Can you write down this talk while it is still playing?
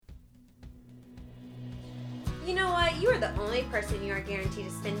You know what? You are the only person you are guaranteed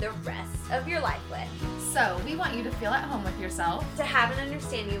to spend the rest of your life with. So, we want you to feel at home with yourself. To have an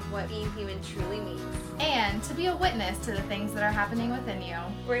understanding of what being human truly means. And to be a witness to the things that are happening within you.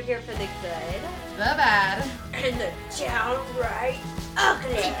 We're here for the good. The bad. And the downright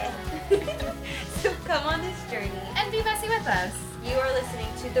ugly. So come on this journey. And be messy with us. You are listening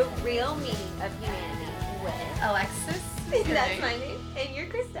to The Real Meaning of Humanity with Alexis. That's my name. And you're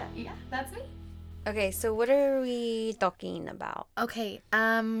Krista. Yeah, that's me. Okay, so what are we talking about? Okay,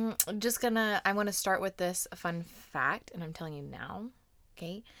 I want to start with this fun fact, and I'm telling you now,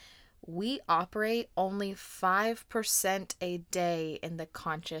 okay? We operate only 5% a day in the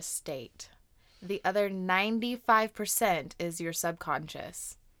conscious state. The other 95% is your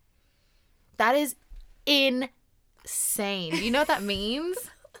subconscious. That is insane. Do you know what that means?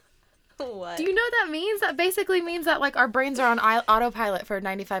 What? Do you know what that means? That basically means that, like, our brains are on autopilot for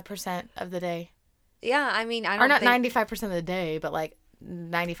 95% of the day. Yeah, I mean, I don't Or not think... 95% of the day, but, like,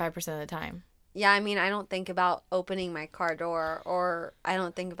 95% of the time. Yeah, I mean, I don't think about opening my car door, or I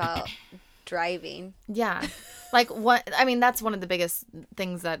don't think about driving. Yeah. Like, what, I mean, that's one of the biggest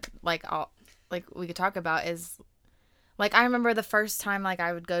things that, like, we could talk about is, like, I remember the first time, like,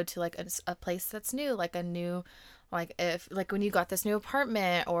 I would go to, like, a place that's new, like, a new, like, if, like, when you got this new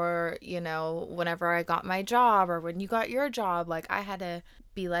apartment, or, you know, whenever I got my job, or when you got your job, like, I had to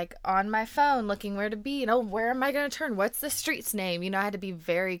be, like, on my phone looking where to be, you know, where am I going to turn? What's the street's name? You know, I had to be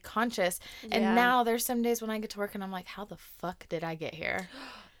very conscious. And now there's some days when I get to work and I'm like, how the fuck did I get here?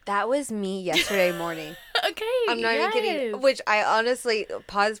 That was me yesterday morning. Okay. I'm not even kidding. Which I honestly,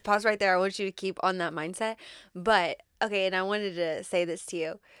 pause right there. I want you to keep on that mindset. But, okay, and I wanted to say this to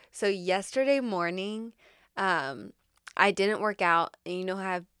you. So yesterday morning, I didn't work out, and you know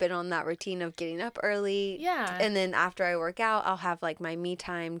how I've been on that routine of getting up early. Yeah. And then after I work out, I'll have like my me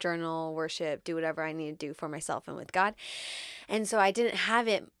time, journal, worship, do whatever I need to do for myself and with God. And so I didn't have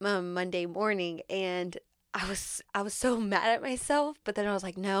it Monday morning, and I was so mad at myself, but then I was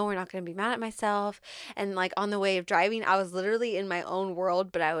like, no, we're not going to be mad at myself. And like on the way of driving, I was literally in my own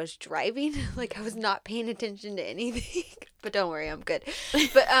world, but I was driving. Like I was not paying attention to anything. But don't worry, I'm good.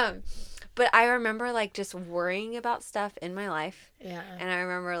 But I remember, like, just worrying about stuff in my life. Yeah. And I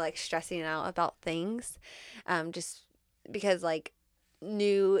remember, like, stressing out about things. Just because, like,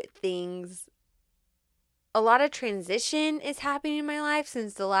 new things. A lot of transition is happening in my life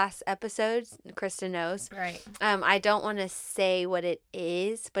since the last episodes. Krista knows. Right. I don't want to say what it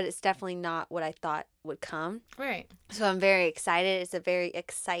is, but it's definitely not what I thought would come. Right. So I'm very excited. It's a very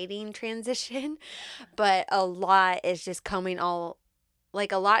exciting transition. But a lot is just coming all...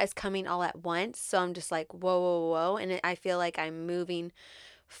 Like, a lot is coming all at once, so I'm just like, whoa, whoa, whoa, and I feel like I'm moving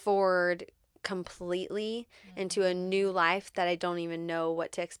forward completely into a new life that I don't even know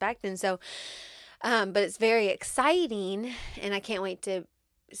what to expect, and so, but it's very exciting, and I can't wait to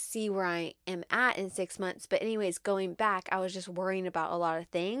see where I am at in 6 months, but anyways, going back, I was just worrying about a lot of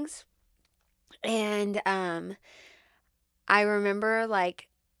things, and I remember, like,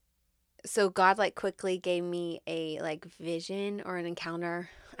 so God, like, quickly gave me a, like, vision or an encounter.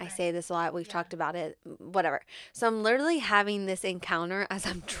 I say this a lot. We've talked about it, whatever. So I'm literally having this encounter as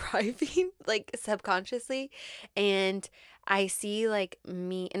I'm driving, like, subconsciously. And I see, like,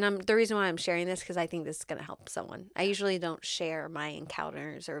 me, and the reason why I'm sharing this, because I think this is going to help someone. I usually don't share my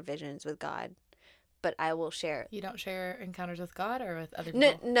encounters or visions with God, but I will share. You don't share encounters with God or with other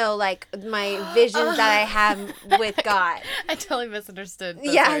people? No, like my visions that I have with God. I totally misunderstood.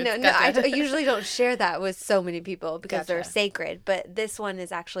 Yeah, no, I usually don't share that with so many people because they're Gotcha. sacred. But this one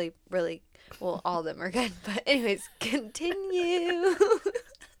is actually really, well, all of them are good. But anyways, continue.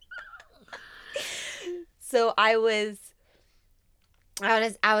 So I was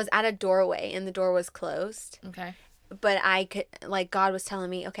at a doorway and the door was closed. Okay. But I could, like, God was telling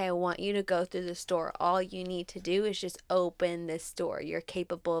me, okay, I want you to go through this door. All you need to do is just open this door. You're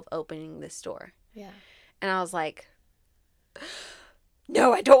capable of opening this door. Yeah. And I was like,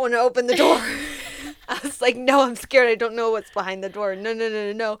 no, I don't want to open the door. I was like, no, I'm scared. I don't know what's behind the door.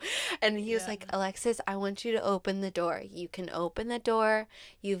 No. And he was like, Alexis, I want you to open the door. You can open the door.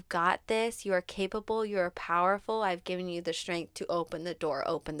 You've got this. You are capable. You are powerful. I've given you the strength to open the door.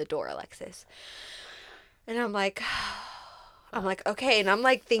 Open the door, Alexis. And I'm like, okay. And I'm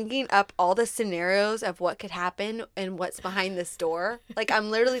like thinking up all the scenarios of what could happen and what's behind this door. Like, I'm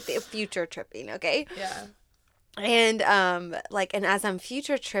literally future tripping, okay? Yeah. And, and as I'm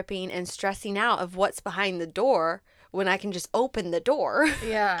future tripping and stressing out of what's behind the door, when I can just open the door.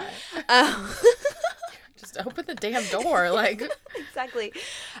 Yeah. Just open the damn door, like. Exactly.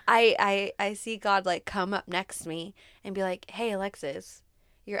 I see God, like, come up next to me and be like, hey, Alexis,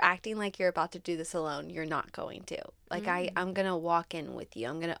 you're acting like you're about to do this alone. You're not going to. Like, I'm going to walk in with you.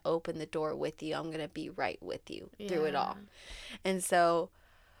 I'm going to open the door with you. I'm going to be right with you through it all. And so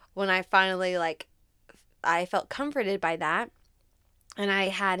when I finally, like, I felt comforted by that. And I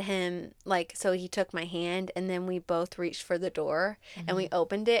had him, like, so he took my hand, and then we both reached for the door, and we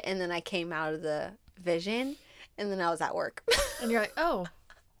opened it, and then I came out of the vision, and then I was at work. And you're like, oh,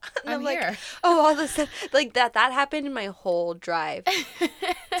 I'm like, here. Oh, all of a sudden, like, that happened in my whole drive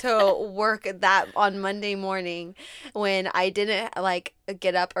to work that on Monday morning when I didn't, like,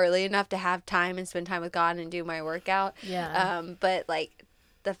 get up early enough to have time and spend time with God and do my workout. Yeah. But, like,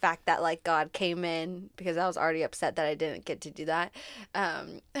 the fact that, like, God came in, because I was already upset that I didn't get to do that,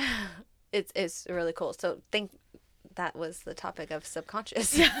 it's really cool. So that was the topic of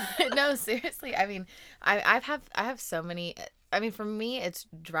subconscious. Yeah. No, seriously. I mean, I have so many. I mean, for me, it's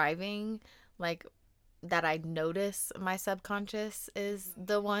driving, like, that I notice my subconscious is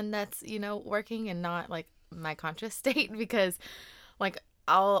the one that's, working, and not, like, my conscious state, because, like,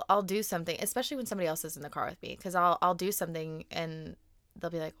 I'll do something, especially when somebody else is in the car with me, because I'll do something and they'll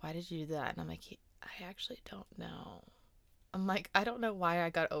be like, why did you do that? And I'm like, I actually don't know. I'm like, I don't know why I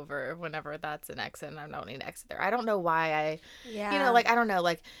got over whenever that's an exit and I don't need an exit there. I don't know why like, I don't know.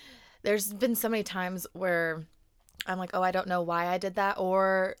 Like, there's been so many times where I'm like, oh, I don't know why I did that.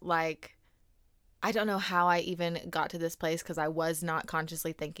 Or, like, I don't know how I even got to this place, because I was not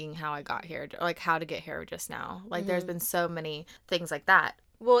consciously thinking how I got here, like, how to get here just now. Like, there's been so many things like that.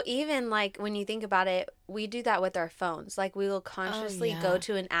 Well, even, like, when you think about it, we do that with our phones. Like, we will consciously go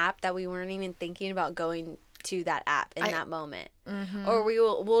to an app that we weren't even thinking about going to that app in that moment. Or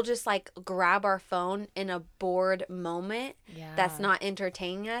we'll just, like, grab our phone in a bored moment that's not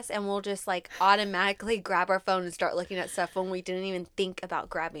entertaining us, and we'll just, like, automatically grab our phone and start looking at stuff when we didn't even think about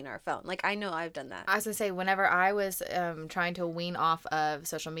grabbing our phone. Like, I know I've done that. I was gonna say, whenever I was trying to wean off of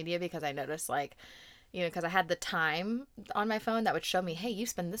social media, because I noticed, like, because I had the time on my phone that would show me, hey, you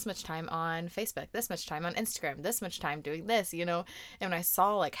spend this much time on Facebook, this much time on Instagram, this much time doing this, and when I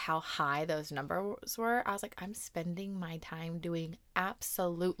saw, like, how high those numbers were, I was like, I'm spending my time doing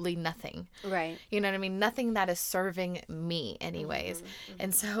absolutely nothing. Right. You know what I mean? Nothing that is serving me anyways.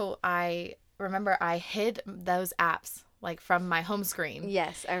 And so I remember I hid those apps, like, from my home screen.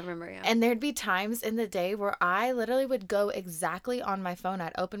 Yes, I remember. Yeah. And there'd be times in the day where I literally would go exactly on my phone.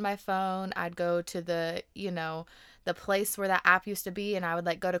 I'd open my phone. I'd go to the place where that app used to be, and I would,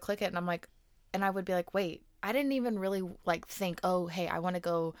 like, go to click it, and I'm like, and I would be like, wait, I didn't even really, like, think, oh, hey, I want to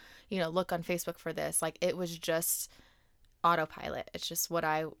go, look on Facebook for this. Like, it was just autopilot. It's just what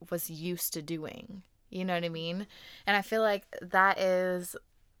I was used to doing. You know what I mean? And I feel like that is,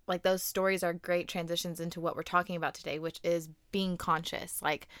 like, those stories are great transitions into what we're talking about today, which is being conscious.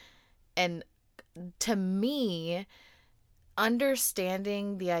 Like, and to me,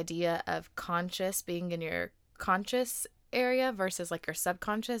 understanding the idea of conscious being in your conscious area versus, like, your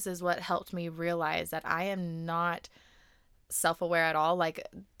subconscious is what helped me realize that I am not self-aware at all. Like,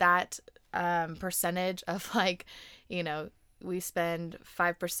 that percentage of, like, we spend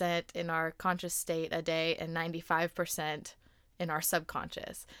 5% in our conscious state a day and 95% in our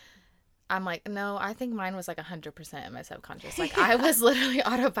subconscious. I'm like, no, I think mine was like 100% in my subconscious. Like, I was literally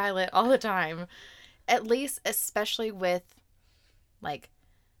autopilot all the time, at least, especially with, like,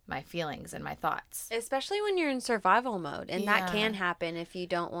 my feelings and my thoughts. Especially when you're in survival mode. And that can happen if you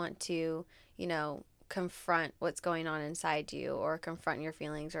don't want to, confront what's going on inside you, or confront your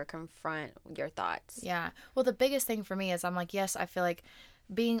feelings, or confront your thoughts. Yeah. Well, the biggest thing for me is, I'm like, yes, I feel like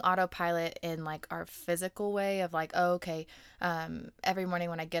being autopilot in, like, our physical way of, like, oh, okay, every morning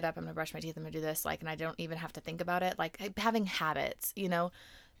when I get up, I'm gonna brush my teeth, I'm gonna do this, like, and I don't even have to think about it. Like, having habits,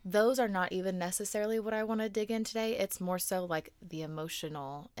 those are not even necessarily what I want to dig in today. It's more so, like, the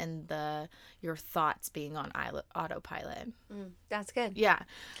emotional and your thoughts being on autopilot. That's good. Yeah.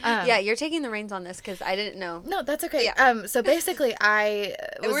 Yeah, you're taking the reins on this, because I didn't know. No, that's okay. Yeah. So basically,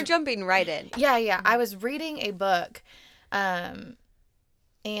 we're jumping right in. Yeah. I was reading a book, and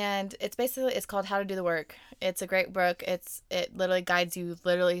it's called How to Do the Work. It's a great book. It literally guides you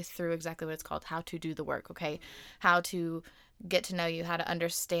literally through exactly what it's called, how to do the work. Okay, how to get to know you, how to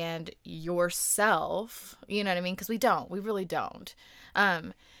understand yourself. You know what I mean? Because we really don't.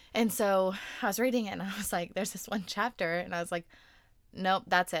 And so I was reading it, and I was like, there's this one chapter, and I was like, nope,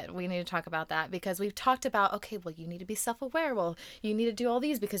 that's it. We need to talk about that, because we've talked about, okay, well, you need to be self-aware. Well, you need to do all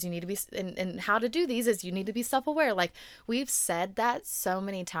these because you need to be, and how to do these is you need to be self-aware. Like, we've said that so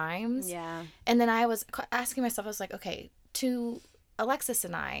many times. Yeah. And then I was asking myself, I was like, okay, to Alexis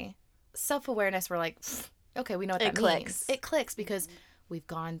and I, self-awareness, we're like, okay, we know what that means. It clicks because we've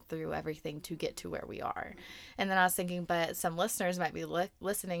gone through everything to get to where we are. And then I was thinking, but some listeners might be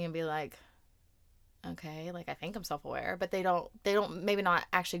listening and be like, okay, like I think I'm self-aware, but they don't maybe not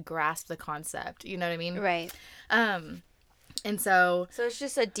actually grasp the concept. You know what I mean? Right. And so it's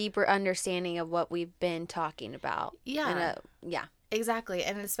just a deeper understanding of what we've been talking about. yeah, Yeah. exactly.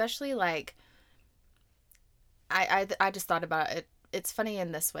 And especially like, I just thought about it. It's funny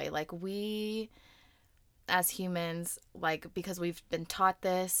in this way. Like we as humans, like, because we've been taught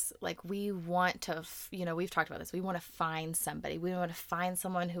this, like, we want to, we've talked about this. We want to find somebody. We want to find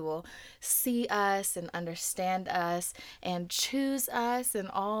someone who will see us and understand us and choose us and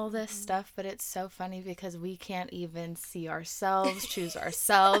all this stuff. But it's so funny because we can't even see ourselves, choose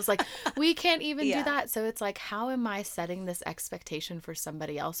ourselves. Like, we can't even do that. So it's like, how am I setting this expectation for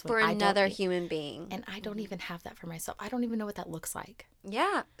somebody else when for another human being? And I don't even have that for myself. I don't even know what that looks like.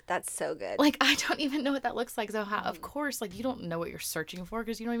 Yeah, that's so good. Like, I don't even know what that looks like. So how, of course, like, you don't know what you're searching for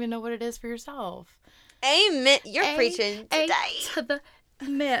because you don't even know what it is for yourself. Amen. You're preaching today. To the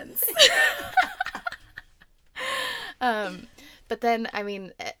men's. But then, I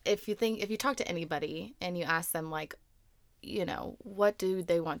mean, if you talk to anybody and you ask them, like, what do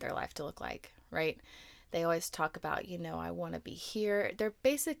they want their life to look like, right? They always talk about, I want to be here. They're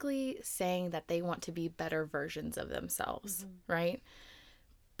basically saying that they want to be better versions of themselves, right?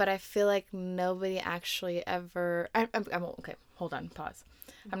 But I feel like nobody actually ever... I'm okay, hold on, pause.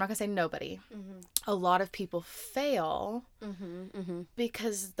 I'm not going to say nobody. A lot of people fail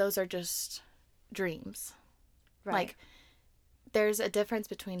because those are just dreams. Right. Like, there's a difference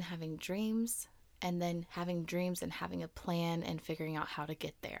between having dreams and then having dreams and having a plan and figuring out how to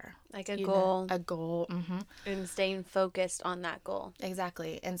get there. Like a goal. A goal. And staying focused on that goal.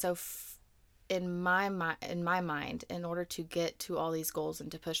 Exactly. And so in my mind, in order to get to all these goals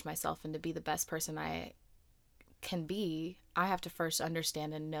and to push myself and to be the best person I can be, I have to first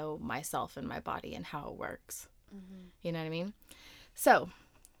understand and know myself and my body and how it works. You know what I mean? So,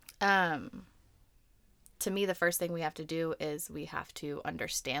 to me, the first thing we have to do is we have to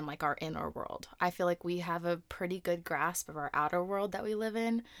understand, like, our inner world. I feel like we have a pretty good grasp of our outer world that we live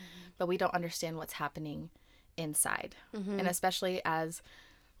in, but we don't understand what's happening inside. And especially as,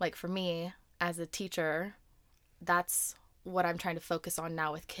 like, for me, as a teacher, that's what I'm trying to focus on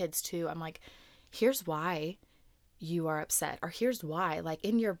now with kids too. I'm like, here's why you are upset, or here's why, like,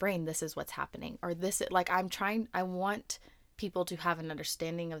 in your brain, this is what's happening, or this, like, I want people to have an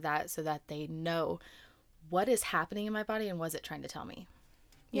understanding of that so that they know what is happening in my body and what is it trying to tell me.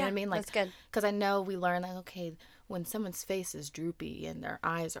 You know what I mean? Like, that's good. Because I know we learn, like, okay, when someone's face is droopy and their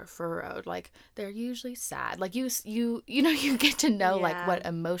eyes are furrowed, like, they're usually sad. Like, you get to know like what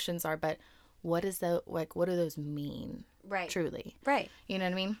emotions are, but what do those mean? Right. Truly. Right. You know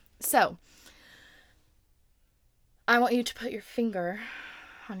what I mean? So, I want you to put your finger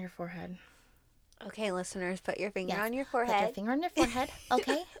on your forehead. Okay, listeners, put your finger on your forehead. Put your finger on your forehead,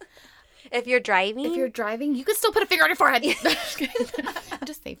 okay? If you're driving, you can still put a finger on your forehead.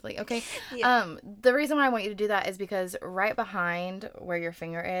 Just safely, okay? Yeah. The reason why I want you to do that is because right behind where your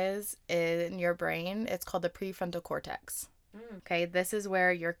finger is in your brain, it's called the prefrontal cortex. Okay, this is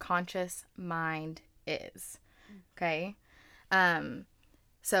where your conscious mind is. Okay,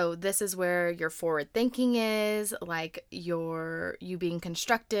 so this is where your forward thinking is, like you being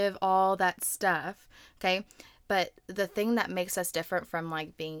constructive, all that stuff. Okay. But the thing that makes us different from,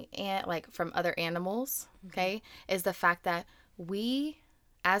 like, being from other animals, okay, is the fact that we,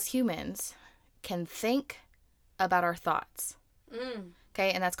 as humans, can think about our thoughts.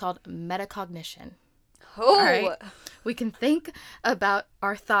 Okay, and that's called metacognition. Oh, right? We can think about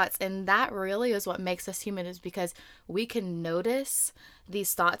our thoughts, and that really is what makes us human, is because we can notice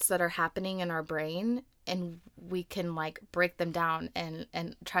these thoughts that are happening in our brain, and we can, like, break them down and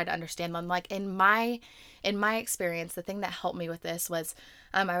try to understand them. Like, in my experience, the thing that helped me with this was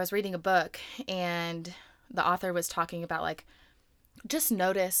I was reading a book, and the author was talking about, like, just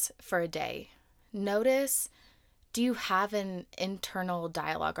notice for a day. Notice, do you have an internal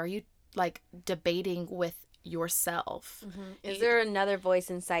dialogue? Are you, like, debating with yourself? Is there another voice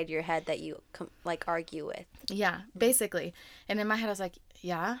inside your head that you argue with? Yeah, basically. And in my head, I was like,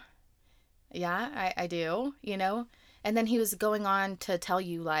 yeah, I do, And then he was going on to tell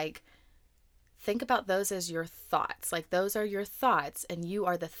you, like, think about those as your thoughts. Like, those are your thoughts, and you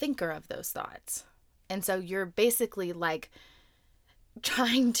are the thinker of those thoughts. And so you're basically, like,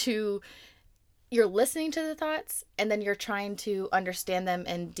 you're listening to the thoughts, and then you're trying to understand them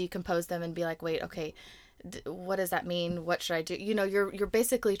and decompose them and be like, wait, okay, what does that mean? What should I do? You're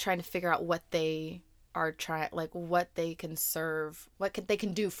basically trying to figure out what they are what they can serve, they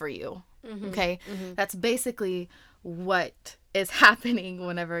can do for you, Mhm. Okay. Mhm. That's basically what is happening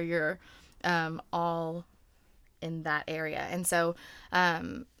whenever you're all in that area. And so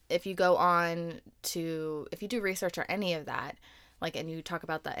if you go on to, if you do research or any of that, like, and you talk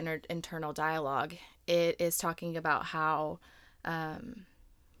about the internal dialogue, it is talking about how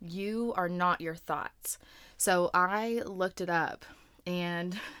you are not your thoughts. So I looked it up,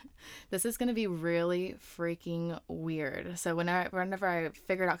 and this is going to be really freaking weird. So whenever I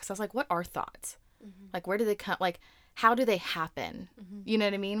figured out, because I was like, what are thoughts? Like, where do they come? Like, how do they happen? Mhm. You know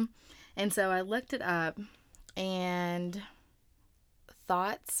what I mean? And so I looked it up, and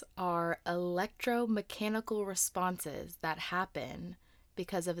thoughts are electromechanical responses that happen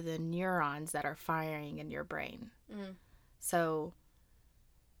because of the neurons that are firing in your brain. Mm. So,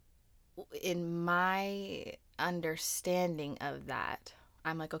 in my understanding of that,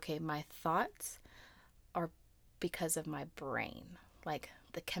 I'm like, okay, my thoughts are because of my brain, like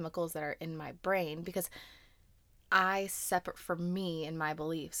the chemicals that are in my brain, because I separate, for me and my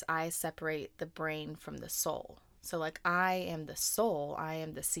beliefs, I separate the brain from the soul. So, like, I am the soul, I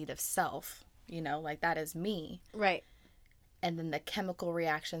am the seat of self, like that is me. Right. And then the chemical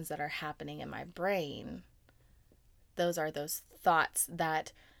reactions that are happening in my brain, those are those thoughts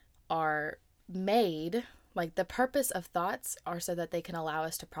that are made. Like, the purpose of thoughts are so that they can allow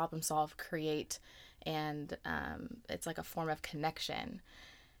us to problem solve, create, and it's like a form of connection.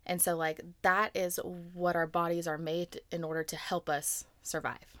 And so, like, that is what our bodies are made in order to help us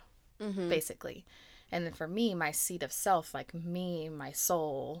survive, Mhm. basically. And then for me, my seat of self, like me, my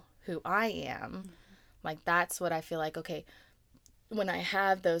soul, who I am, like, that's what I feel like, okay, when I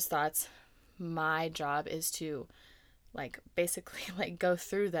have those thoughts, my job is to, like, basically, like, go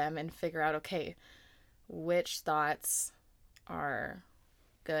through them and figure out, okay, which thoughts are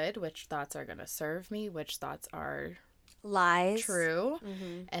good, which thoughts are going to serve me, which thoughts are Lies. true,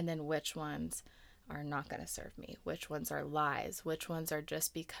 Mhm. and then which ones are not going to serve me, which ones are lies, which ones are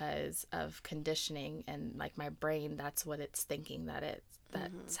just because of conditioning and, like, my brain, that's what it's thinking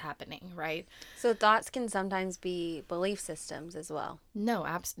that's happening, right? So thoughts can sometimes be belief systems as well. No,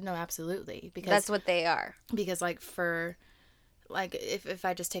 absolutely, That's what they are. because like, for, like, if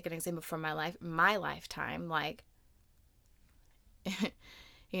I just take an example from my lifetime, like,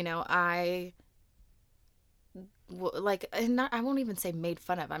 I like, and not, I won't even say made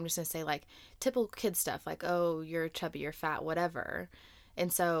fun of. I'm just gonna say, like, typical kid stuff, like, oh, you're chubby, you're fat, whatever.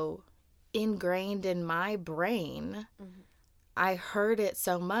 And so, ingrained in my brain, Mhm. I heard it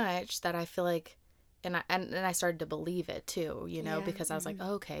so much that I feel like, and I started to believe it too, Yeah. because I was like, Mhm.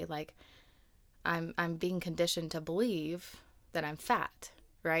 oh, okay, like, I'm being conditioned to believe that I'm fat,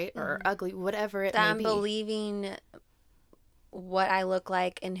 right, or Mhm. ugly, whatever it That may I'm be. believing what I look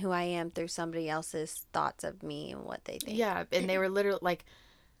like and who I am through somebody else's thoughts of me and what they think. Yeah, and they were literally like,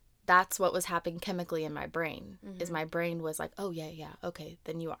 that's what was happening chemically in my brain. Is Mhm. my brain was like, oh, yeah, okay,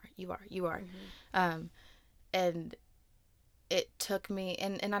 then you are. Mhm. um and it took me,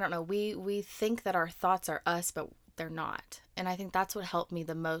 and I don't know, we think that our thoughts are us, but they're not. And I think that's what helped me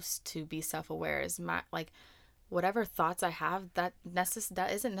the most to be self-aware, is my, like, whatever thoughts I have, that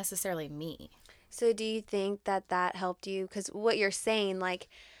isn't necessarily me. So do you think that that helped you? Because what you're saying, like,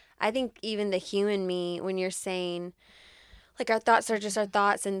 I think even the human me, when you're saying, like, our thoughts are just our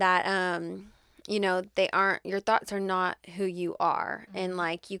thoughts, and that, they aren't, your thoughts are not who you are. And,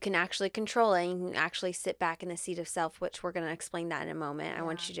 like, you can actually control it, and you can actually sit back in the seat of self, which we're going to explain that in a moment. I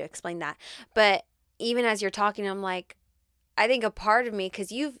want Yeah. you to explain that. But even as you're talking, I'm like, I think a part of me,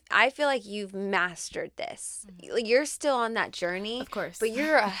 because I feel like you've mastered this. Like, you're still on that journey, Of course. but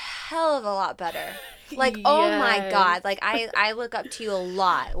you're a hell of a lot better. Like, oh my Yes. God. Like, I look up to you a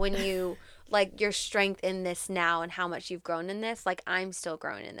lot when you, like, your strength in this now and how much you've grown in this. Like, I'm still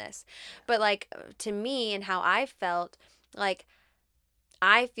growing in this. But, like, to me and how I felt, like,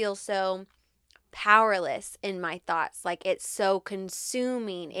 I feel so powerless in my thoughts. Like, it's so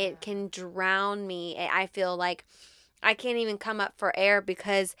consuming, it can drown me. I feel like I can't even come up for air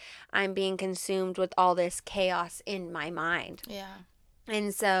because I'm being consumed with all this chaos in my mind. Yeah.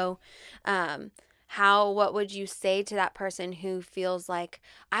 And so, um, what would you say to that person who feels like,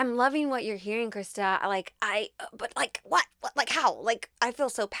 I'm loving what you're hearing, Krista? But like, what, like, how? Like, I feel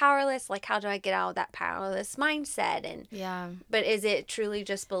so powerless. Like, how do I get out of that powerless mindset? Yeah. But is it truly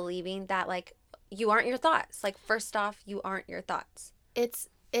just believing that, like, you aren't your thoughts? Like, first off, you aren't your thoughts. It's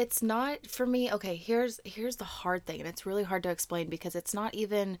not for me. Okay, here's the hard thing, and it's really hard to explain, because it's not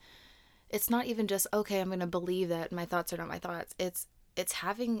even just, okay, I'm going to believe that my thoughts are not my thoughts. It's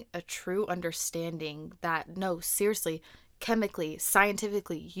having a true understanding that, no, seriously, chemically,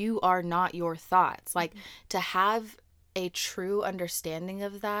 scientifically, you are not your thoughts. Like, to have a true understanding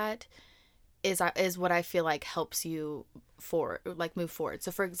of that is what I feel like helps you move forward.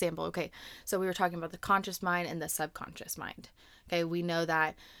 So for example, okay, so we were talking about the conscious mind and the subconscious mind. Okay, we know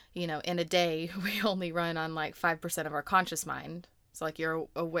that, in a day we only run on like 5% of our conscious mind. So like you're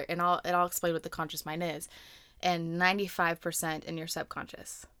aware, and I'll explain what the conscious mind is, and 95% in your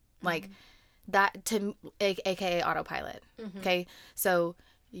subconscious. Like that aka autopilot. Okay, so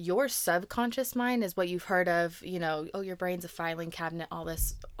your subconscious mind is what you've heard of, oh, your brain's a filing cabinet, all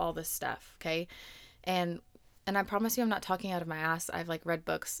this stuff. Okay, and I promise you I'm not talking out of my ass. I've like read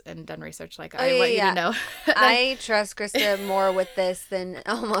books and done research. Like I want you to know. I trust Krista more with this than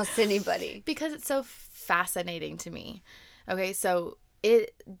almost anybody because it's so fascinating to me. Okay, so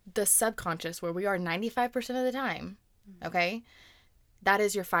the subconscious, where we are 95% of the time, okay, that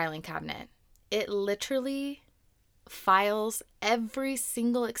is your filing cabinet. It literally files every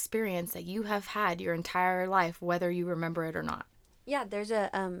single experience that you have had your entire life, whether you remember it or not. Yeah, there's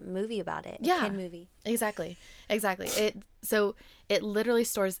a movie about it. Yeah, kid movie. Exactly. It literally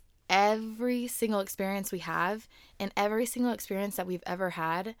stores every single experience we have, and every single experience that we've ever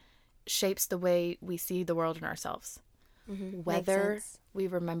had shapes the way we see the world and ourselves, whether we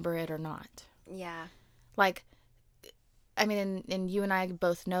remember it or not. Yeah. Like, I mean, and you and I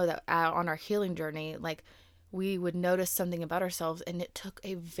both know that on our healing journey, like, we would notice something about ourselves, and it took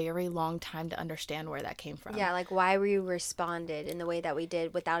a very long time to understand where that came from. Yeah, like why we responded in the way that we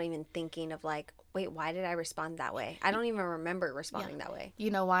did without even thinking of like, wait, why did I respond that way? I don't even remember responding that way.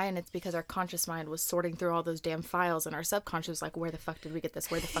 You know why? And it's because our conscious mind was sorting through all those damn files, and our subconscious was like, where the fuck did we get this?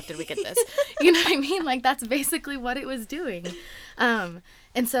 Where the fuck did we get this? You know what I mean? Like, that's basically what it was doing.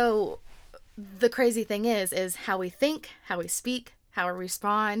 And so the crazy thing is how we think, how we speak, how we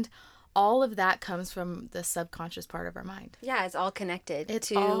respond, all of that comes from the subconscious part of our mind. Yeah, it's all connected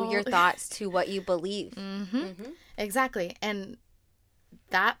to your thoughts, to what you believe. Exactly. And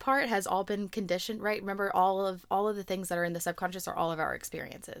that part has all been conditioned, right? Remember, all of the things that are in the subconscious are all of our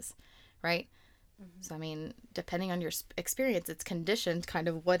experiences, right? So, I mean, depending on your experience, it's conditioned kind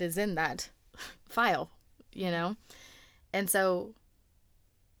of what is in that file, And so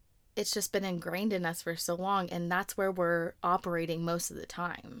it's just been ingrained in us for so long, and that's where we're operating most of the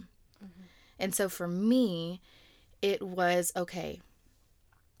time. And so for me, it was, okay,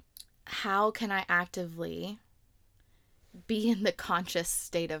 how can I actively be in the conscious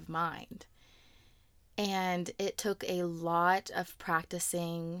state of mind? And it took a lot of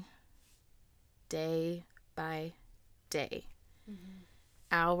practicing day by day,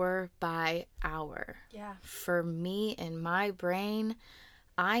 hour by hour. Yeah. For me and my brain,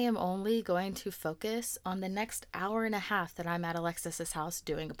 I am only going to focus on the next hour and a half that I'm at Alexis's house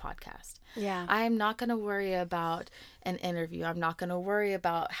doing a podcast. Yeah. I am not going to worry about an interview. I'm not going to worry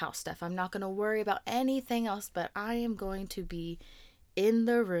about house stuff. I'm not going to worry about anything else, but I am going to be in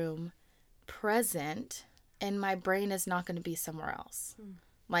the room, present, and my brain is not going to be somewhere else.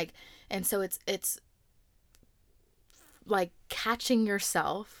 Like, and so it's like catching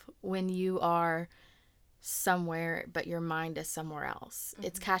yourself when you are somewhere but your mind is somewhere else.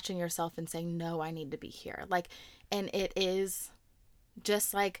 It's catching yourself and saying, no, I need to be here. Like, and it is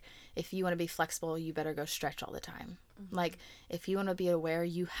just like, if you want to be flexible, you better go stretch all the time. Like, if you want to be aware,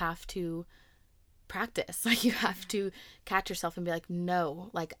 you have to practice. Like, you have to catch yourself and be like, no,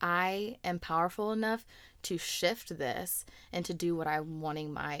 like, I am powerful enough to shift this and to do what I'm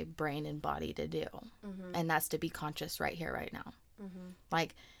wanting my brain and body to do. And that's to be conscious right here, right now.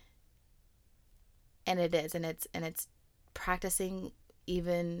 Like, and it is, and it's practicing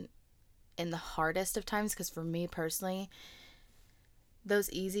even in the hardest of times, because for me personally,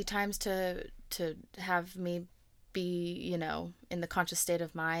 those easy times to have me be, in the conscious state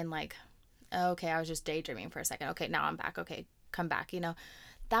of mind, like, okay, I was just daydreaming for a second. Okay, now I'm back. Okay, come back.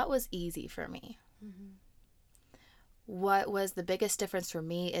 That was easy for me. What was the biggest difference for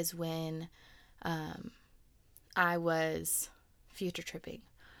me is when I was future tripping,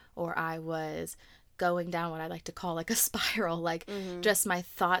 or I was going down what I like to call like a spiral, like just my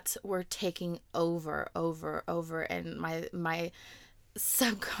thoughts were taking over, and my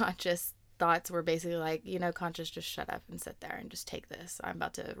subconscious thoughts were basically like, conscious, just shut up and sit there and just take this. I'm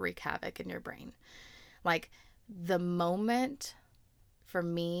about to wreak havoc in your brain. Like, the moment for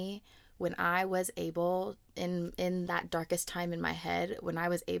me when I was able, in that darkest time in my head, when I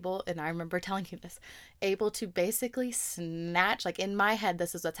was able, and I remember telling you this, able to basically snatch, like, in my head,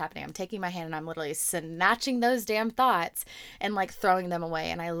 this is what's happening. I'm taking my hand and I'm literally snatching those damn thoughts and like throwing them away.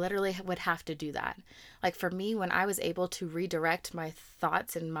 And I literally would have to do that. Like, for me, when I was able to redirect my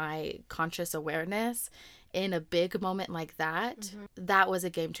thoughts and my conscious awareness in a big moment like that, that was a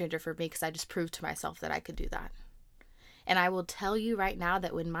game changer for me, because I just proved to myself that I could do that. And I will tell you right now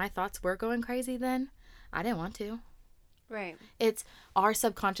that when my thoughts were going crazy then, I didn't want to. Right. It's our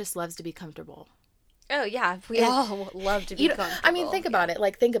subconscious loves to be comfortable. Oh, yeah. We all love to be comfortable. I mean, think about it.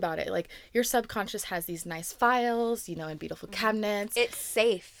 Like, think about it. Like, your subconscious has these nice files, you know, and beautiful cabinets. It's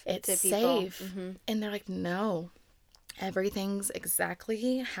safe. It's to safe. people. And they're like, no, everything's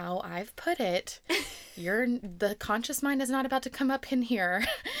exactly how I've put it. The conscious mind is not about to come up in here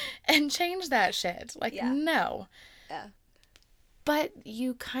and change that shit. Like, no. Yeah. But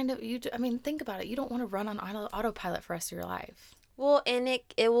I mean, think about it. You don't want to run on autopilot for the rest of your life. Well, and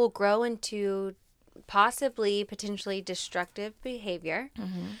it will grow into possibly potentially destructive behavior,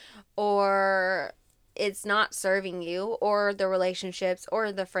 or it's not serving you or the relationships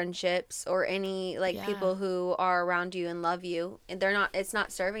or the friendships or any people who are around you and love you, and it's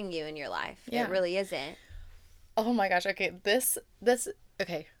not serving you in your life. It really isn't. Oh my gosh. Okay. This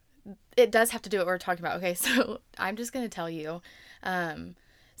okay. It does have to do what we're talking about. Okay. So I'm just going to tell you,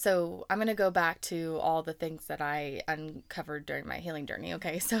 so I'm going to go back to all the things that I uncovered during my healing journey.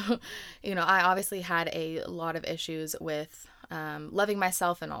 Okay. So, you know, I obviously had a lot of issues with loving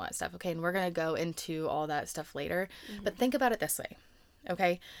myself and all that stuff. Okay. And we're going to go into all that stuff later. But think about it this way.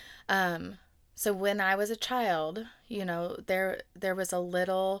 Okay. So when I was a child, you know, there was a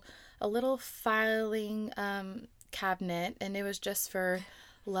little filing cabinet, and it was just for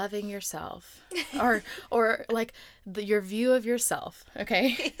loving yourself or like your view of yourself.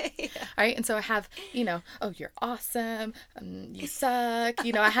 Okay. All right. And so I have, you know, oh, you're awesome, you suck,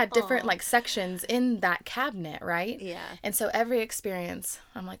 you know, I had different like sections in that cabinet, right? Yeah. And so every experience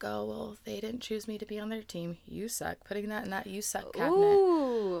I'm like, oh, well, they didn't choose me to be on their team, you suck, putting that in that you suck cabinet.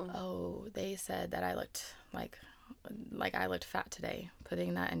 Ooh. Oh, they said that I looked like I looked fat today,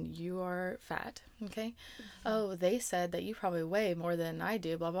 putting that in you are fat. Okay. Oh, they said that you probably weigh more than I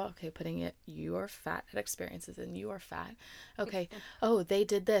do, blah blah. Okay, putting it you are fat at experiences and you are fat. Okay. Oh, they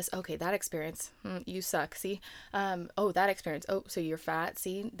did this. Okay, that experience, you suck. See. Oh, that experience. Oh, so you're fat.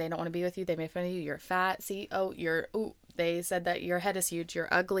 See, they don't want to be with you, they made fun of you, you're fat. See. Oh, they said that your head is huge, you're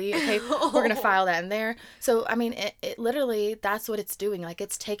ugly. Okay, we're gonna file that in there. So I mean, it literally, that's what it's doing. Like,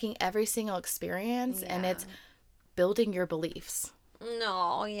 it's taking every single experience and it's building your beliefs.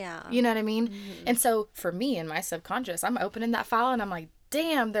 No, yeah. You know what I mean? And so for me in my subconscious, I'm opening that file and I'm like,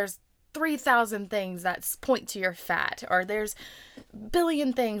 damn, there's 3,000 things that point to your fat, or there's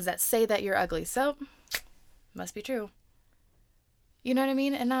billion things that say that you're ugly. So must be true. You know what I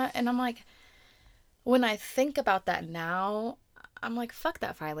mean? And I'm like, when I think about that now, I'm like, fuck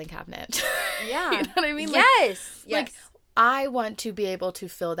that filing cabinet. Yeah. You know what I mean? Yes. Like, I want to be able to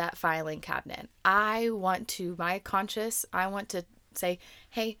fill that filing cabinet. I want to say,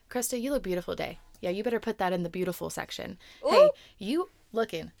 hey, Krista, you look beautiful today. Yeah, you better put that in the beautiful section. Ooh. Hey, you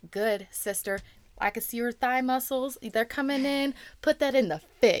looking good, sister. I can see your thigh muscles. They're coming in. Put that in the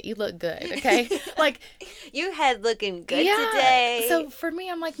fit. You look good, okay? Like, you had looking good today. So for me,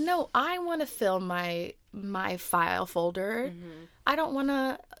 I'm like, no, I want to fill my file folder. I don't want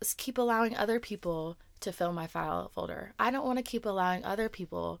to keep allowing other people to fill my file folder. I don't want to keep allowing other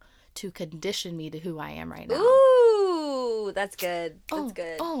people to condition me to who I am right now. Ooh, that's good. That's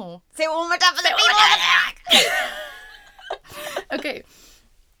good. Oh. Say it one more time for the people. Okay.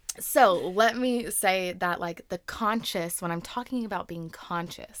 So let me say that, like, the conscious, when I'm talking about being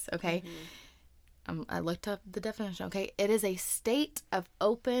conscious, okay, I looked up the definition, okay, it is a state of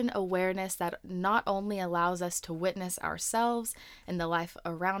open awareness that not only allows us to witness ourselves and the life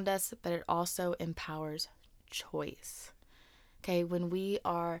around us, but it also empowers choice. Okay, when we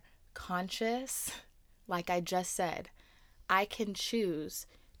are conscious, like I just said, I can choose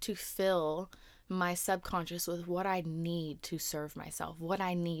to fill my subconscious with what I need to serve myself, what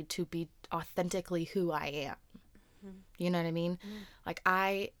I need to be authentically who I am. You know what I mean? Like,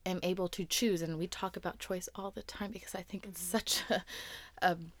 I am able to choose, and we talk about choice all the time because I think it's such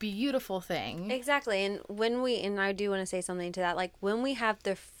a beautiful thing. Exactly. And I do want to say something to that, like, when we have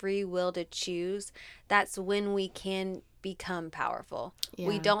the free will to choose, that's when we can become powerful. Yeah.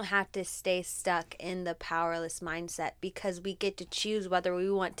 We don't have to stay stuck in the powerless mindset, because we get to choose whether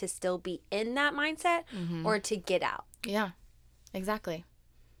we want to still be in that mindset or to get out. Yeah, exactly.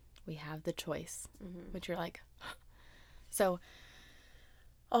 We have the choice, which you're like, so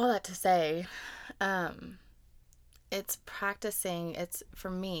all that to say, it's practicing, it's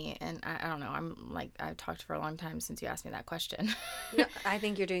for me, and I don't know, I'm like, I've talked for a long time since you asked me that question. No, I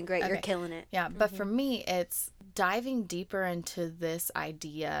think you're doing great. Okay. You're killing it. Yeah, but for me, it's diving deeper into this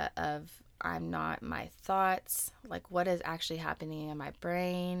idea of I'm not my thoughts, like what is actually happening in my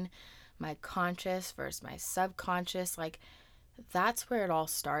brain, my conscious versus my subconscious. Like, that's where it all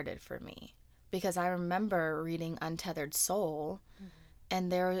started for me. because I remember reading Untethered Soul,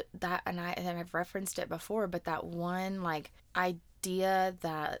 and I've referenced it before, but that one like idea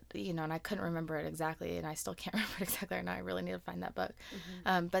that, you know, and I couldn't remember it exactly, and I still can't remember it exactly right now. I really need to find that book.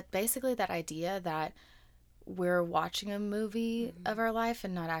 But basically that idea that we're watching a movie of our life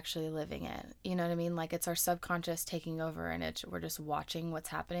and not actually living it. You know what I mean? Like, it's our subconscious taking over, and we're just watching what's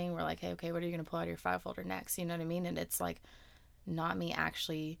happening. We're like, hey, okay, what are you going to pull out of your file folder next? You know what I mean? And it's like not me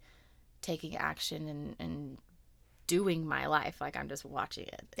actually taking action and doing my life. Like, I'm just watching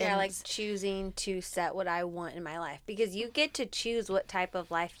it. Yeah, And like choosing to set what I want in my life, because you get to choose what type of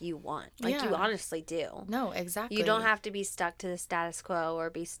life you want. Like, you Yeah. honestly do. no, exactly. You don't have to be stuck to the status quo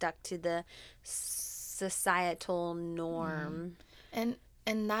or be stuck to the societal norm. And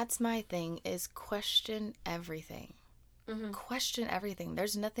that's my thing, is question everything. Question everything.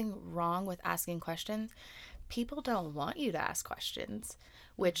 There's nothing wrong with asking questions. People don't want you to ask questions,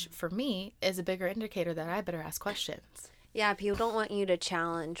 which for me is a bigger indicator that I better ask questions. Yeah, people don't want you to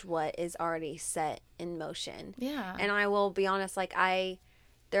challenge what is already set in motion. Yeah. And I will be honest, like,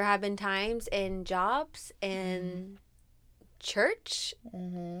 there have been times in jobs and church,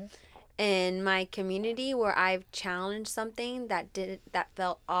 in my community, where I've challenged something that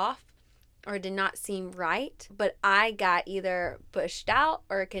felt off or did not seem right, but I got either pushed out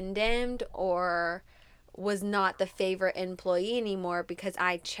or condemned or was not the favorite employee anymore because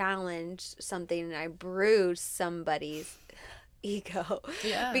I challenged something and I bruised somebody's ego.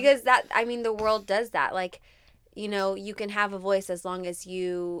 Yeah. Because the world does that. Like, you know, you can have a voice as long as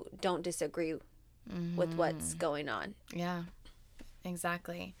you don't disagree with what's going on. Yeah,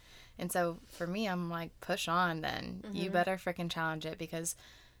 exactly. And so for me, I'm like, push on then. You better freaking challenge it, because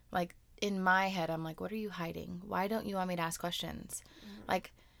like in my head, I'm like, what are you hiding? Why don't you want me to ask questions?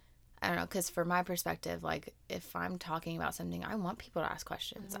 Like, I don't know, because for my perspective, like if I'm talking about something, I want people to ask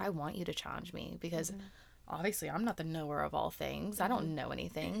questions. I want you to challenge me, because obviously I'm not the knower of all things. I don't know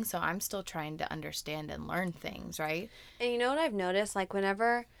anything. So I'm still trying to understand and learn things, right? And you know what I've noticed? Like,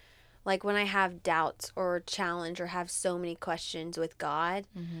 when I have doubts or challenge or have so many questions with God,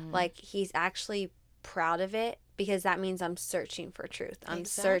 like, He's actually proud of it, because that means I'm searching for truth. I'm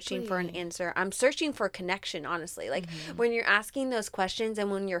searching for an answer. I'm searching for connection, honestly. Like, when you're asking those questions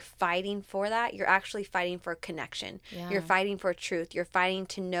and when you're fighting for that, you're actually fighting for connection. Yeah. You're fighting for truth. You're fighting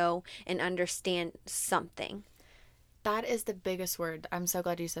to know and understand something. That is the biggest word. I'm so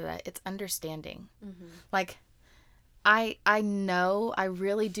glad you said that. It's understanding. Like, I know, I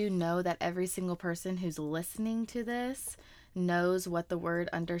really do know that every single person who's listening to this knows what the word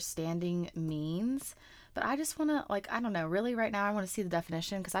understanding means. But I just want to, like, I don't know, really right now I want to see the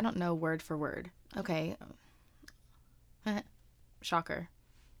definition, because I don't know word for word. Okay. Shocker.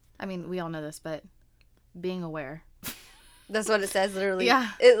 I mean, we all know this, but being aware. That's what it says, literally. Yeah.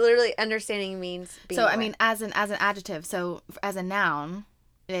 It literally, understanding means being So, aware. I mean, as an adjective, so as a noun,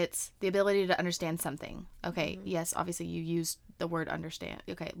 it's the ability to understand something. Okay, yes, obviously you used the word understand.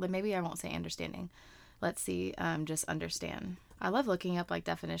 Okay, maybe I won't say understanding. Let's see, just understand. I love looking up, like,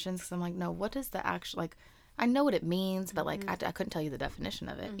 definitions, because I'm like, no, what is the actual, like, I know what it means, but, like, I couldn't tell you the definition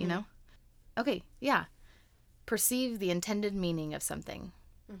of it, you know? Okay, yeah. Perceive the intended meaning of something.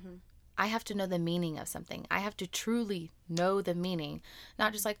 I have to know the meaning of something. I have to truly know the meaning.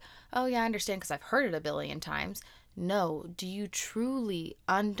 Not just like, oh, yeah, I understand because I've heard it a billion times. No, do you truly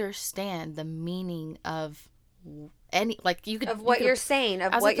understand the meaning of any, like, you could, of what you're saying,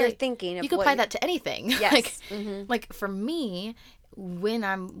 of what you're thinking, of you could what apply that to anything. Yes. Like for me, when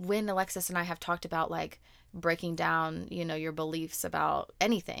Alexis and I have talked about, like, breaking down, you know, your beliefs about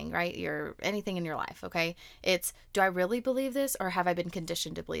anything, right? Anything in your life, okay? It's, do I really believe this, or have I been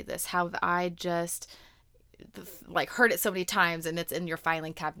conditioned to believe this? Have I just, like, heard it so many times and it's in your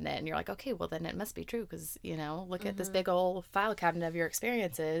filing cabinet and you're like, okay, well then it must be true, because, you know, look at this big old file cabinet of your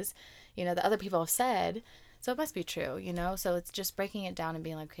experiences, you know, that other people have said, so it must be true, you know? So it's just breaking it down and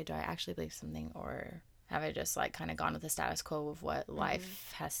being like, okay, do I actually believe something, or have I just, like, kind of gone with the status quo of what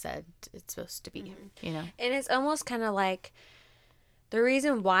life has said it's supposed to be, you know? And it's almost kind of like the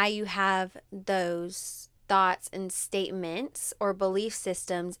reason why you have those thoughts and statements or belief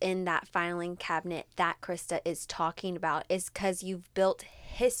systems in that filing cabinet that Krista is talking about is because you've built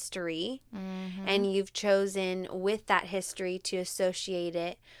history and you've chosen with that history to associate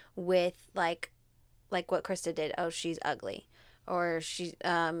it with, like what Krista did. Oh, she's ugly. Or she's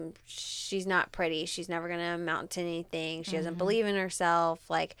not pretty. She's never going to amount to anything. She doesn't believe in herself.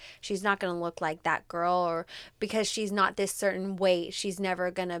 Like, she's not going to look like that girl. Or because she's not this certain weight, she's never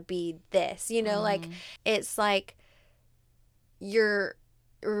going to be this. You know, like, it's like you're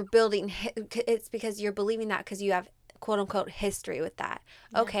building. It's because you're believing that because you have quote unquote history with that.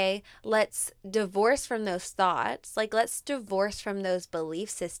 Yeah. Okay, let's divorce from those thoughts. Like, let's divorce from those belief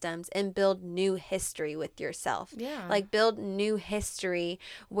systems and build new history with yourself. Yeah. Like, build new history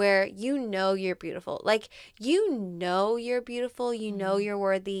where you know you're beautiful. Like, you know you're beautiful, you know you're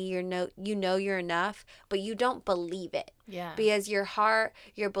worthy, you know you're enough, but you don't believe it. Yeah. Because your heart,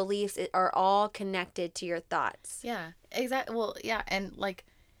 your beliefs are all connected to your thoughts. Yeah. Exactly. Well, yeah, and like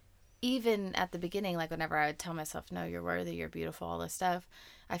even at the beginning, like whenever I would tell myself, no, you're worthy, you're beautiful, all this stuff,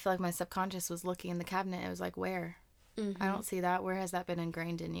 I feel like my subconscious was looking in the cabinet. It was like, where? I don't see that. Where has that been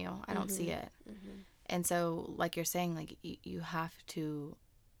ingrained in you? I don't see it. And so, like you're saying, like you have to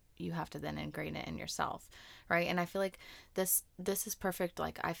then ingrain it in yourself, right? And I feel like this is perfect.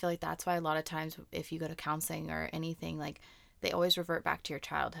 Like I feel like that's why a lot of times if you go to counseling or anything, like they always revert back to your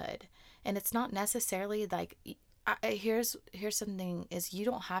childhood, and it's not necessarily like here's something is you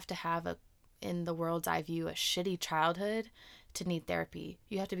don't have to have in the world's eye view a shitty childhood to need therapy.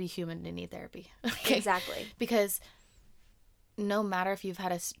 You have to be human to need therapy. Okay? Exactly. Because no matter if you've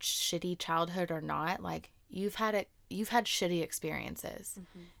had a shitty childhood or not, like you've had shitty experiences.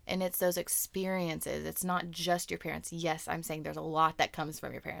 And it's those experiences. It's not just your parents. Yes, I'm saying there's a lot that comes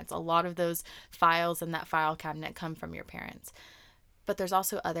from your parents. A lot of those files in that file cabinet come from your parents. But there's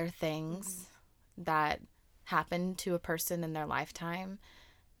also other things that happen to a person in their lifetime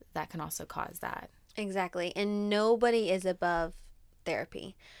that can also cause that. Exactly. And nobody is above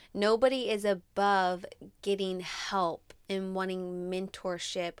therapy. Nobody is above getting help and wanting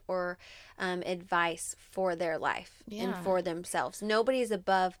mentorship or advice for their life and for themselves. Nobody is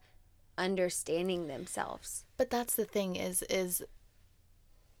above understanding themselves. But that's the thing is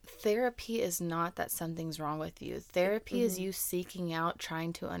therapy is not that something's wrong with you. Therapy is you seeking out,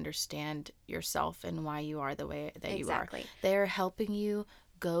 trying to understand yourself and why you are the way that you are. They are helping you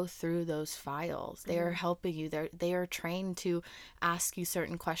go through those files. They are helping you. They are trained to ask you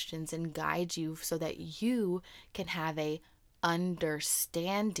certain questions and guide you so that you can have a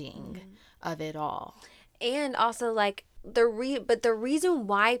understanding of it all. And also, like, the reason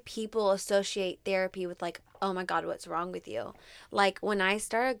why people associate therapy with, like, oh my God, what's wrong with you? Like, when I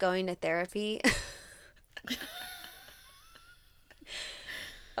started going to therapy,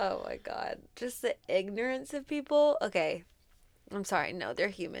 oh my God, just the ignorance of people. Okay, I'm sorry. No, they're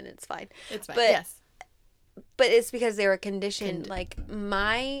human. It's fine. It's fine. But, yes. But it's because they were conditioned. Like,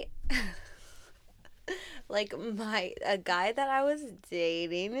 a guy that I was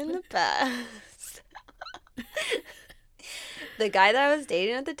dating in the past. The guy that I was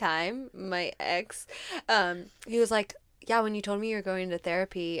dating at the time, my ex, he was like, yeah, when you told me you're going to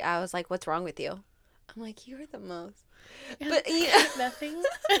therapy, I was like, what's wrong with you? I'm like, you're the most. But nothing.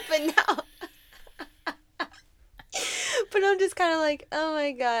 But now. But I'm just kind of like, oh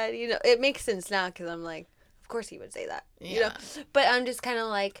my God, it makes sense now because I'm like, of course he would say that, But I'm just kind of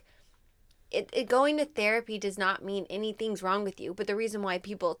like, it going to therapy does not mean anything's wrong with you. But the reason why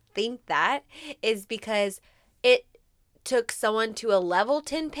people think that is because it took someone to a level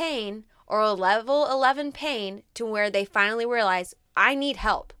 10 pain or a level 11 pain to where they finally realize, I need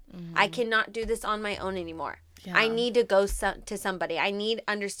help. I cannot do this on my own anymore. Yeah. I need to go to somebody. I need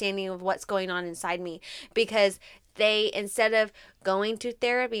understanding of what's going on inside me, because they, instead of going to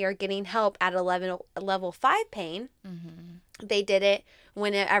therapy or getting help at a level 5 pain, they did it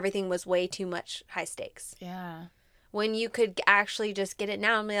when everything was way too much high stakes. Yeah. When you could actually just get it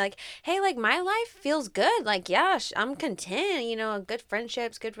now and be like, hey, like, my life feels good. Like, yeah, I'm content, good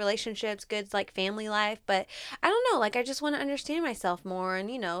friendships, good relationships, good, like, family life. But I don't know, like, I just want to understand myself more and,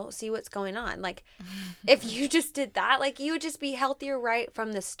 see what's going on. Like, if you just did that, like, you would just be healthier right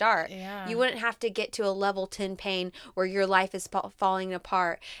from the start. Yeah. You wouldn't have to get to a level 10 pain where your life is falling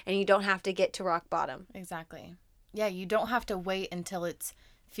apart and you don't have to get to rock bottom. Exactly. Yeah, you don't have to wait until it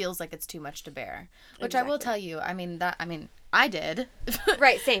feels like it's too much to bear. Which I will tell you, I did.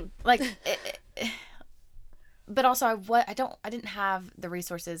 Right, same. Like, but also I didn't have the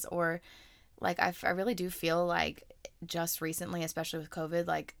resources, or like I really do feel like just recently, especially with COVID,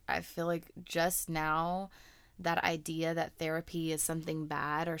 like I feel like just now that idea that therapy is something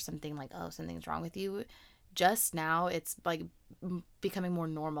bad or something like, oh, something's wrong with you, just now it's like becoming more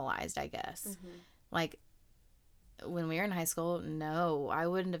normalized, I guess. Like, when we were in high school, no, I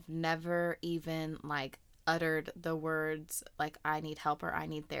wouldn't have never even like uttered the words like I need help or I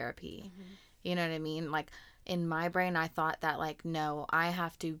need therapy. You know what I mean? Like, in my brain, I thought that like, no, I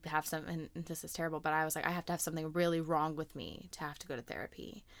have to have something, and this is terrible, but I was like, I have to have something really wrong with me to have to go to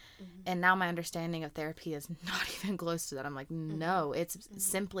therapy. And now my understanding of therapy is not even close to that. I'm like, no, it's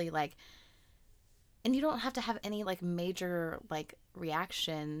simply like, and you don't have to have any like major like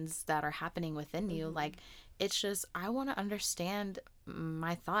reactions that are happening within you. Like, it's just, I want to understand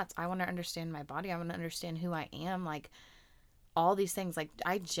my thoughts. I want to understand my body. I want to understand who I am. Like, all these things. Like,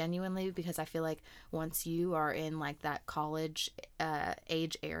 I genuinely, because I feel like once you are in like that college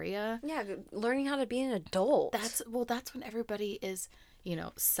age area, Yeah, learning how to be an adult. that's when everybody is,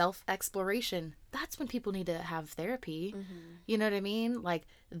 self exploration. That's when people need to have therapy. You know what I mean? Like,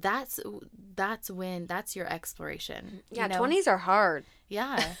 that's when that's your exploration. Yeah, 20s are hard.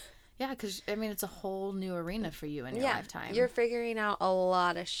 Yeah. Yeah, because, I mean, it's a whole new arena for you in your lifetime. You're figuring out a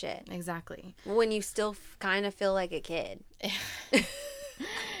lot of shit. Exactly. When you still kind of feel like a kid.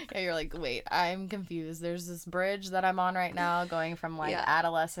 Yeah, you're like, wait, I'm confused. There's this bridge that I'm on right now going from, like,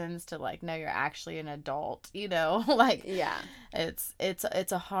 adolescence to, like, no, you're actually an adult, Like, yeah. It's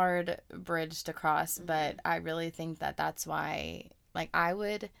a hard bridge to cross, but I really think that that's why, like, I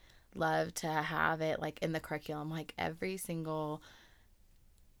would love to have it, like, in the curriculum, like, every single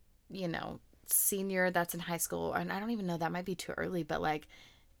senior that's in high school, and I don't even know, that might be too early, but like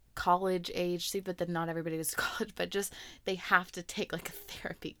college age, see, but then not everybody goes to college, but just they have to take like a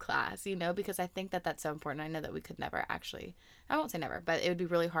therapy class, because I think that that's so important. I know that we could never actually, I won't say never, but it would be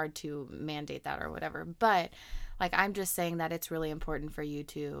really hard to mandate that or whatever. But like, I'm just saying that it's really important for you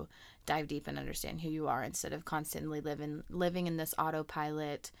to dive deep and understand who you are instead of constantly living in this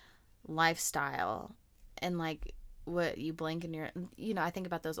autopilot lifestyle. And like, what you blink and I think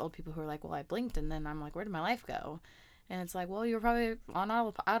about those old people who are like, well, I blinked and then I'm like, where did my life go? And it's like, well, you're probably on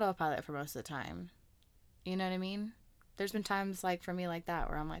autopilot for most of the time. You know what I mean? There's been times like for me like that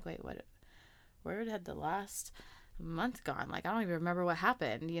where I'm like, wait, where had the last month gone? Like, I don't even remember what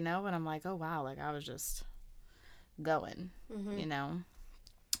happened, and I'm like, oh wow, like I was just going,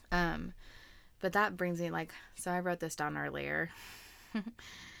 but that brings me like, so I wrote this down earlier.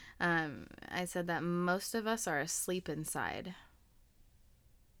 I said that most of us are asleep inside.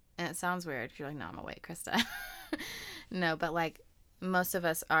 And it sounds weird. You're like, no, I'm awake, Krista. No, but like, most of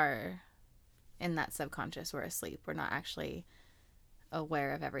us are in that subconscious. We're asleep. We're not actually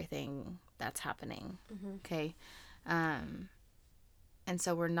aware of everything that's happening. Okay. And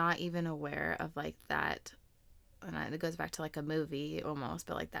so we're not even aware of like that. And it goes back to like a movie almost,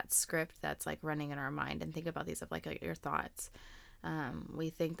 but like that script that's like running in our mind. And think about these of like your thoughts. We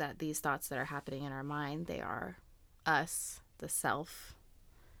think that these thoughts that are happening in our mind, they are us, the self,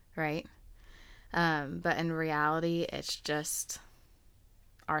 right? But in reality, it's just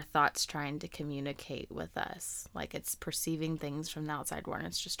our thoughts trying to communicate with us. Like, it's perceiving things from the outside world, and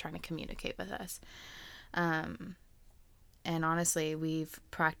it's just trying to communicate with us. And honestly, we've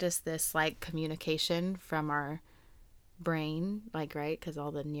practiced this like communication from our brain, like, right? Because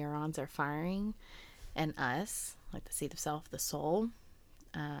all the neurons are firing, and us, like the seat of self, the soul,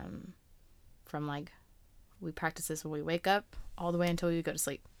 from like, we practice this when we wake up all the way until we go to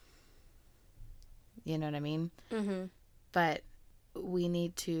sleep. You know what I mean? But we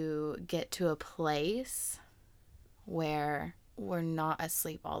need to get to a place where we're not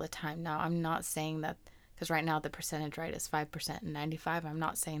asleep all the time. Now, I'm not saying that, because right now the percentage, right, is 5% and 95. I'm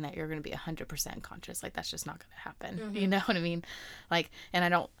not saying that you're going to be 100% conscious. Like, that's just not going to happen. You know what I mean? Like,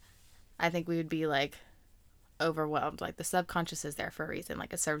 and I think we would be like overwhelmed. Like, the subconscious is there for a reason.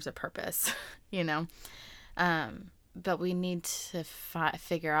 Like, it serves a purpose, but we need to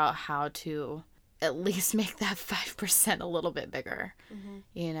figure out how to at least make that 5% a little bit bigger,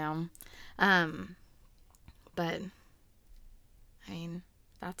 but I mean,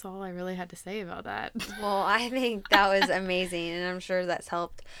 that's all I really had to say about that. Well, I think that was amazing, and I'm sure that's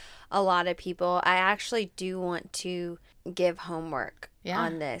helped a lot of people. I actually do want to give homework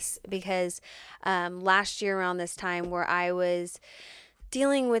on this, because last year around this time, where I was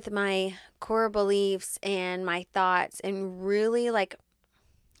dealing with my core beliefs and my thoughts, and really like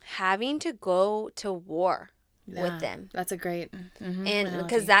having to go to war with them. That's a great and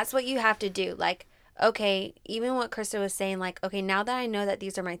because that's what you have to do. Like, okay, even what Krista was saying, like, okay, now that I know that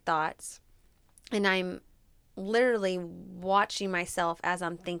these are my thoughts, and I'm literally watching myself as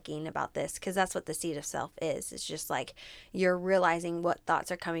I'm thinking about this, because that's what the seat of self is. It's just like you're realizing what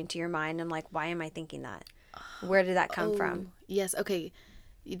thoughts are coming to your mind, and like, why am I thinking that? Where did that come from? Yes. Okay.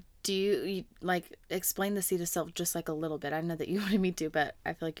 Do you like explain the seat of self just like a little bit? I know that you wanted me to, but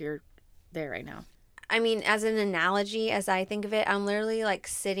I feel like you're there right now. I mean, as an analogy, as I think of it, I'm literally like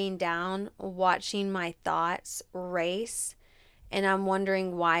sitting down, watching my thoughts race, and I'm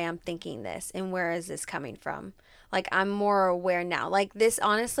wondering why I'm thinking this and where is this coming from. Like, I'm more aware now. Like, this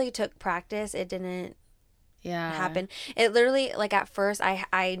honestly took practice. It didn't happen. It literally, like, at first,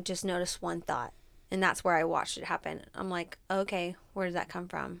 I just noticed one thought. And that's where I watched it happen. I'm like, okay, where did that come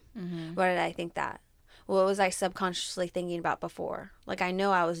from? Why did I think that? what was I subconsciously thinking about before? Like, I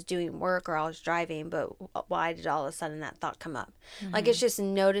know I was doing work or I was driving, but why did all of a sudden that thought come up? Like, it's just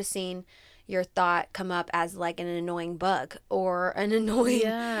noticing your thought come up as like an annoying bug or an annoying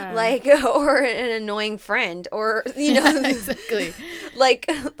Yeah. or an annoying friend, or Exactly.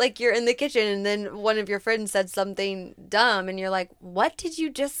 like you're in the kitchen and then one of your friends said something dumb and you're like, what did you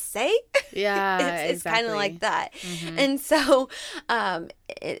just say? Yeah, It's kind of like exactly. that. And so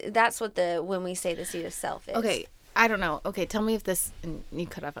that's what the when we say the seed of self is. Okay, I don't know. Okay, tell me if this, and you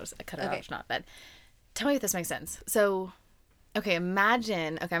cut it off Okay. if not, but tell me if this makes sense. So, okay,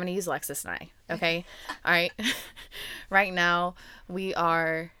 imagine, okay, I'm going to use Alexis and I, okay? All right. Right now,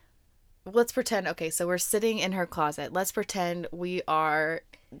 let's pretend, okay, so we're sitting in her closet. Let's pretend the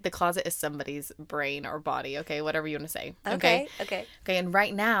closet is somebody's brain or body, okay? Whatever you want to say. Okay. Okay, and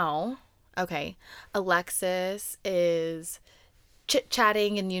right now, okay, Alexis is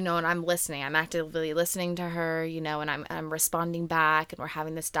chit-chatting, and and I'm listening. I'm actively listening to her, and I'm responding back, and we're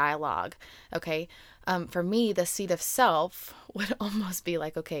having this dialogue. Okay. For me, the seed of self would almost be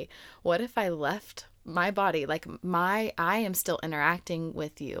like, okay, what if I left my body, like I am still interacting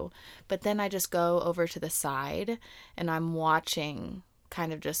with you, but then I just go over to the side and I'm watching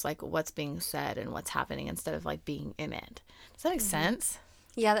kind of just like what's being said and what's happening instead of like being in it. Does that make sense?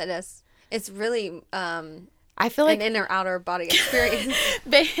 Yeah, that does. It's really I feel an like inner outer body experience.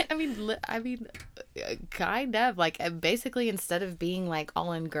 I mean, kind of like basically instead of being like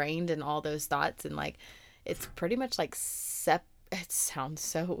all ingrained in all those thoughts and like, it's pretty much like it sounds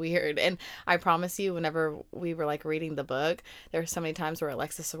so weird. And I promise you, whenever we were like reading the book, there were so many times where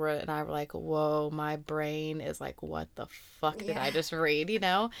Alexis and I were like, whoa, my brain is like, what the fuck did I just read,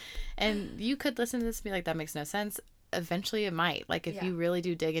 And you could listen to this and be like, that makes no sense. Eventually it might, like if you really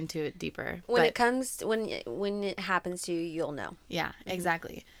do dig into it deeper. When it comes when it happens to you, you'll know. Yeah,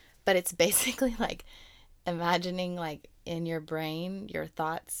 exactly. But it's basically like imagining like in your brain your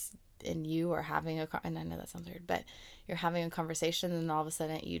thoughts and you are having and I know that sounds weird, but you're having a conversation and all of a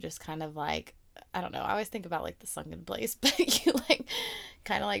sudden you just kind of like, I don't know, I always think about like the sunken place, but you like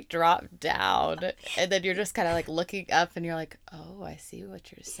kind of like drop down and then you're just kind of like looking up and you're like, oh, I see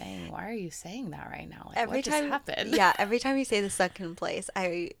what you're saying. Why are you saying that right now? Like, what just happened? Yeah, every time you say the sunken place,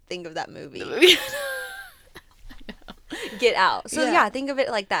 I think of that movie. Get Out. So yeah, think of it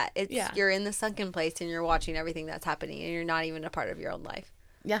like that. It's you're in the sunken place and you're watching everything that's happening and you're not even a part of your own life.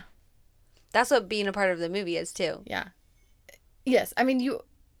 Yeah. That's what being a part of the movie is too. Yeah. Yes. I mean,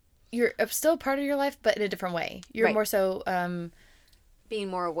 you're still part of your life, but in a different way. You're more so being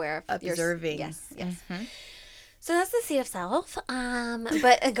more aware of observing. Yes. Mm-hmm. So that's the seed of self.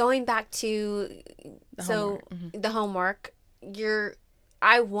 But going back to the homework,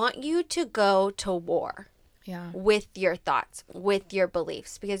 I want you to go to war. Yeah. With your thoughts, with your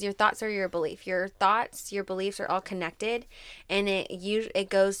beliefs, because your thoughts are your belief. Your thoughts, your beliefs are all connected, and it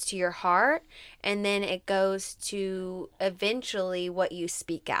goes to your heart, and then it goes to eventually what you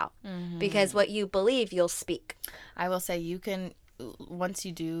speak out. Mm-hmm. Because what you believe, you'll speak. I will say you can, once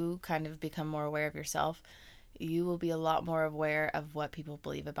you do kind of become more aware of yourself, you will be a lot more aware of what people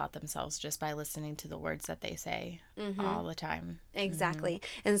believe about themselves just by listening to the words that they say all the time. Exactly.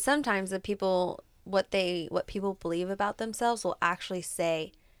 Mm-hmm. And sometimes the people what people believe about themselves will actually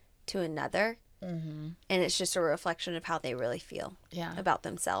say to another, and it's just a reflection of how they really feel about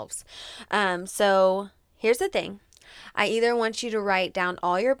themselves. So here's the thing. I either want you to write down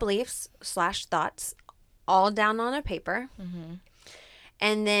all your beliefs / thoughts all down on a paper,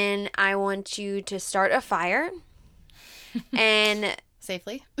 and then I want you to start a fire and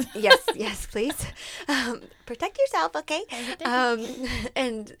safely. Yes, please. Protect yourself, okay?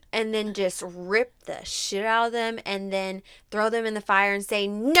 And then just rip the shit out of them and then throw them in the fire and say,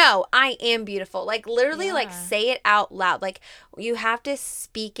 no, I am beautiful. Like literally like say it out loud. Like you have to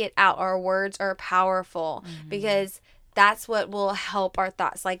speak it out. Our words are powerful because that's what will help our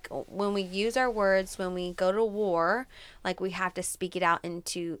thoughts. Like when we use our words, when we go to war, like we have to speak it out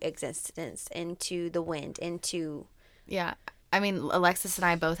into existence, into the wind, into... Yeah. I mean, Alexis and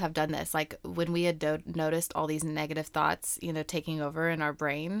I both have done this. Like when we had noticed all these negative thoughts, taking over in our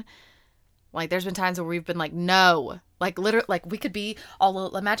brain, like there's been times where we've been like, no, like literally, like we could be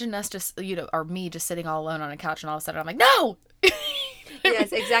all, imagine us just, or me just sitting all alone on a couch and all of a sudden I'm like, no.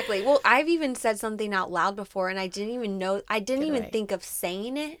 Yes, exactly. Well, I've even said something out loud before and I didn't even think of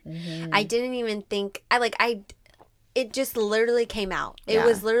saying it. Mm-hmm. I didn't even think, it just literally came out. It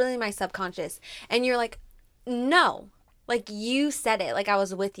was literally my subconscious. And you're like, no. Like, you said it. Like, I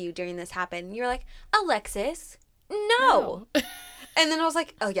was with you during this happened. You're like, Alexis, no. And then I was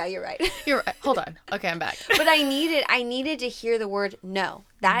like, oh yeah, you're right. You're right. Hold on. Okay, I'm back. But I needed to hear the word no.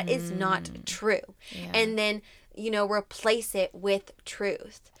 That is not true. Yeah. And then, replace it with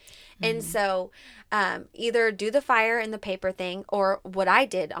truth. And so either do the fire and the paper thing, or what I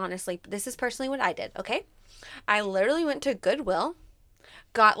did, honestly, this is personally what I did, okay? I literally went to Goodwill,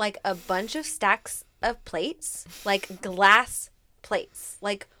 got like a bunch of stacks of plates, like glass plates,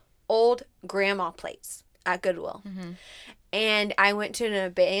 like old grandma plates at Goodwill. And I went to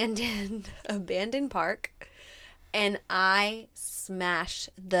an abandoned park, and I smashed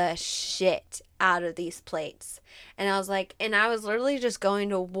the shit out of these plates. And I was like, and I was literally just going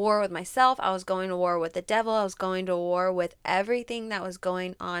to war with myself. I was going to war with the devil. I was going to war with everything that was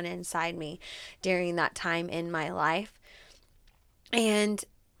going on inside me during that time in my life. And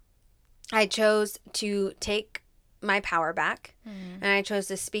I chose to take my power back, and I chose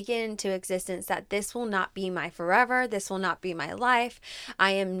to speak it into existence that this will not be my forever. This will not be my life.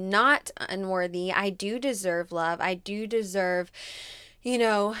 I am not unworthy. I do deserve love. I do deserve,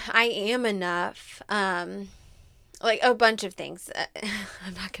 I am enough. Like a bunch of things.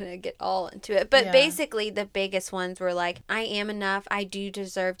 I'm not going to get all into it. But basically the biggest ones were like, I am enough. I do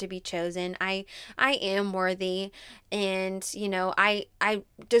deserve to be chosen. I am worthy. And, I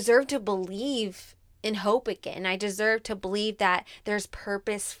deserve to believe in hope again. I deserve to believe that there's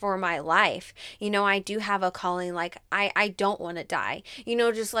purpose for my life. I do have a calling. Like, I don't want to die.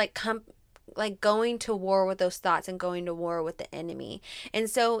 Just like going to war with those thoughts and going to war with the enemy. And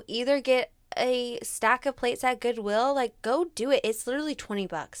so either get a stack of plates at Goodwill, like go do it. It's literally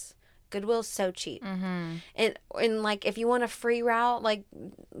 $20. Goodwill's so cheap. And like if you want a free route, like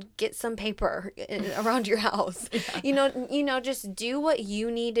get some paper around your house. Just do what you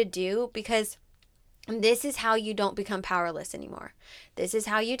need to do, because this is how you don't become powerless anymore. This is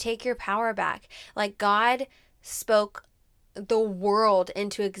how you take your power back. Like God spoke the world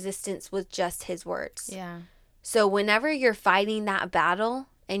into existence with just his words. Yeah. So whenever you're fighting that battle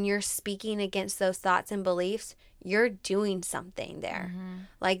and you're speaking against those thoughts and beliefs, you're doing something there.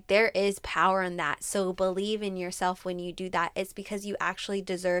 Like there is power in that. So believe in yourself when you do that. It's because you actually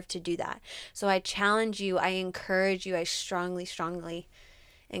deserve to do that. So I challenge you, I encourage you, I strongly, strongly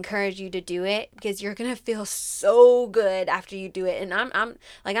encourage you to do it, because you're gonna feel so good after you do it. And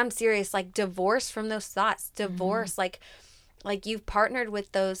I'm serious. Like divorce from those thoughts. Divorce, like you've partnered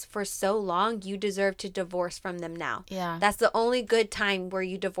with those for so long, you deserve to divorce from them now. Yeah. That's the only good time where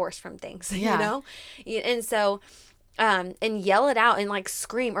you divorce from things, And so, and yell it out and like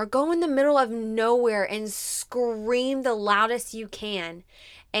scream, or go in the middle of nowhere and scream the loudest you can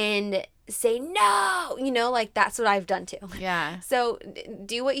and say no, like that's what I've done too. Yeah. So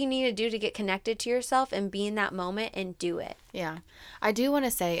do what you need to do to get connected to yourself and be in that moment and do it. Yeah. I do want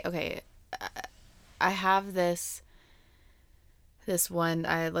to say, okay, I have this one,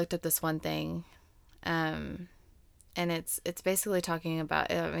 I looked at this one thing, and it's basically talking about,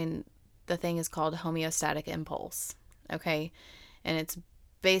 the thing is called homeostatic impulse. Okay. And it's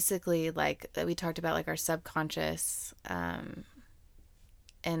basically like we talked about, like our subconscious,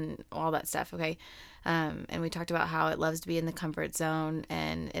 and all that stuff. Okay. And we talked about how it loves to be in the comfort zone,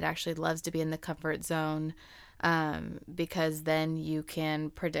 and it actually loves to be in the comfort zone, because then you can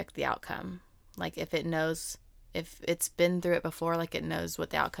predict the outcome. Like if it's been through it before, like it knows what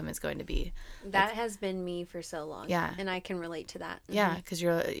the outcome is going to be. That has been me for so long. Yeah. And I can relate to that. Yeah. Cause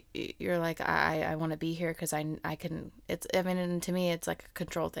you're like, I want to be here, cause I can, and to me, it's like a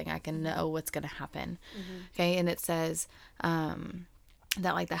control thing. I can know what's going to happen. Okay. And it says,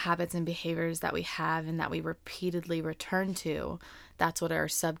 that like the habits and behaviors that we have and that we repeatedly return to, that's what our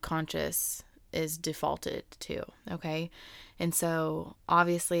subconscious is defaulted to. Okay. And so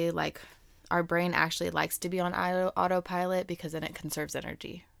obviously, like, our brain actually likes to be on autopilot, because then it conserves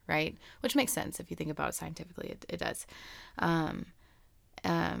energy, right? Which makes sense if you think about it scientifically. It does.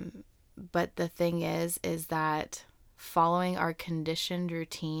 But the thing is that following our conditioned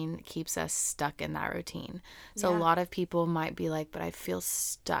routine keeps us stuck in that routine. So a lot of people might be like, but I feel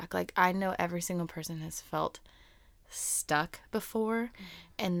stuck. Like I know every single person has felt stuck before.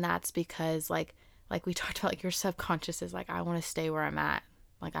 And that's because like we talked about, like your subconscious is like, I want to stay where I'm at.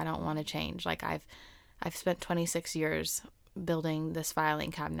 Like, I don't want to change. Like, I've spent 26 years building this filing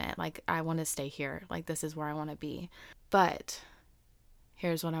cabinet. Like, I want to stay here. Like, this is where I want to be. But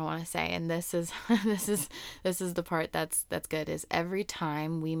here's what I want to say. And this is this is the part that's good, is every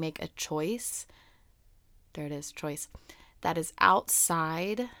time we make a choice, there it is, choice, that is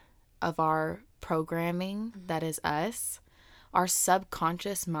outside of our programming, that is us, our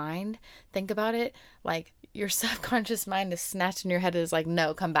subconscious mind, think about it, like your subconscious mind is snatching your head, is like,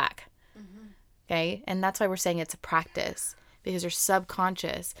 no, come back. Okay. And that's why we're saying it's a practice, because your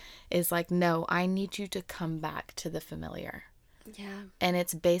subconscious is like, no, I need you to come back to the familiar. Yeah. And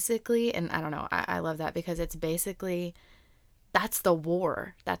it's basically, and I don't know, I love that because it's basically, that's the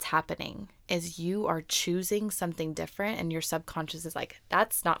war that's happening, is you are choosing something different and your subconscious is like,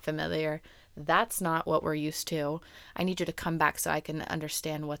 that's not familiar. That's not what we're used to. I need you to come back so I can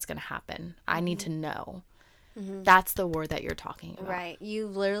understand what's going to happen. I need to know. That's the war that you're talking about. Right. You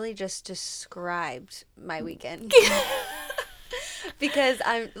literally just described my weekend. Because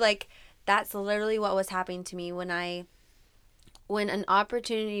I'm like, that's literally what was happening to me when an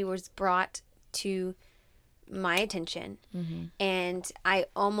opportunity was brought to my attention, and I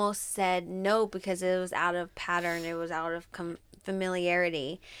almost said no because it was out of pattern, it was out of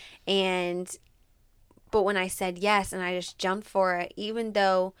familiarity, but when I said yes and I just jumped for it, even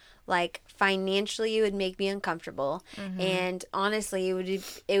though like financially it would make me uncomfortable, and honestly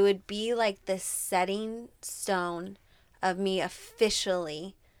it would be like the setting stone of me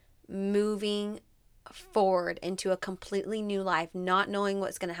officially moving forward into a completely new life, not knowing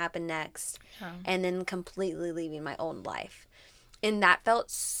what's going to happen next, and then completely leaving my old life. And that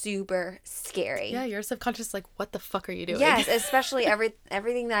felt super scary. Yeah, your subconscious like, what the fuck are you doing? Yes, especially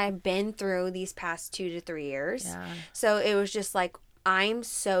everything that I've been through these past 2 to 3 years. Yeah. So it was just like, I'm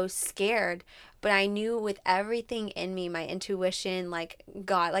so scared, but I knew with everything in me, my intuition, like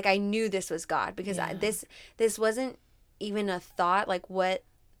God, like I knew this was God, because this wasn't even a thought, like what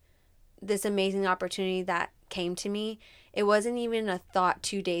this amazing opportunity that came to me, it wasn't even a thought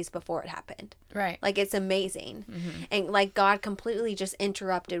 2 days before it happened. Right. Like, it's amazing. And like God completely just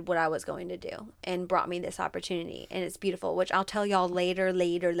interrupted what I was going to do and brought me this opportunity, and it's beautiful, which I'll tell y'all later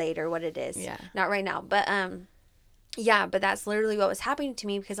what it is. Yeah. Not right now, but yeah, but that's literally what was happening to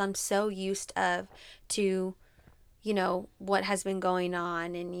me, because I'm so used to you know what has been going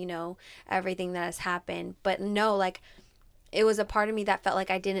on, and you know everything that has happened. But no, like, it was a part of me that felt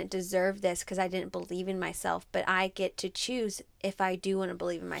like I didn't deserve this because I didn't believe in myself. But I get to choose if I do want to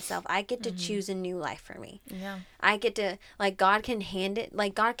believe in myself. I get to choose a new life for me. Yeah. I get to, like, God can hand it,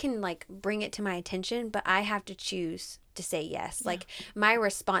 like, God can, like, bring it to my attention, but I have to choose to say yes. Like, my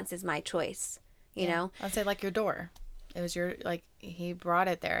response is my choice, you know? I'd say like your door. It was your, like, he brought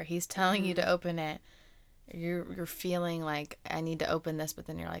it there. He's telling you to open it. You're feeling like, I need to open this, but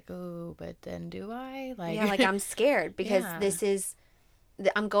then you're like, oh, but then do I? Like, Yeah, like I'm scared because Yeah. this is,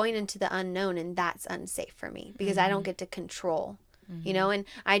 I'm going into the unknown, and that's unsafe for me because I don't get to control, you know? And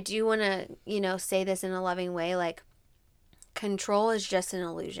I do want to, you know, say this in a loving way, like, control is just an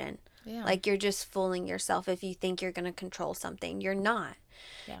illusion. Yeah. Like, you're just fooling yourself if you think you're going to control something. You're not.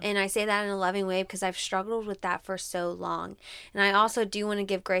 Yeah. And I say that in a loving way because I've struggled with that for so long. And I also do want to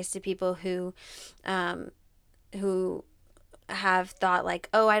give grace to people who have thought like,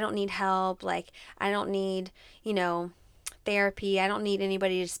 oh, I don't need help. Like, I don't need, you know, therapy. I don't need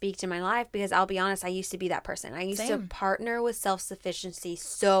anybody to speak to my life, because I'll be honest, I used to be that person. I used to Same. partner with self-sufficiency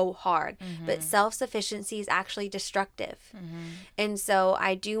so hard, but self-sufficiency is actually destructive. And so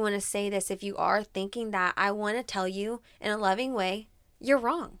I do want to say this. If you are thinking that, I want to tell you in a loving way, you're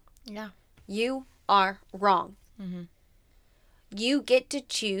wrong. Yeah. You are wrong. You get to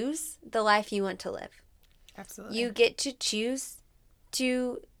choose the life you want to live. Absolutely. You get to choose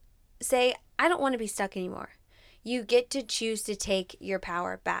to say, I don't want to be stuck anymore. You get to choose to take your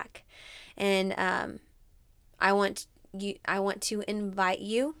power back. And I want to invite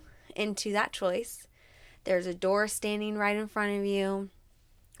you into that choice. There's a door standing right in front of you,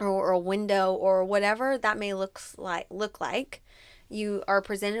 or a window, or whatever that may look like. You are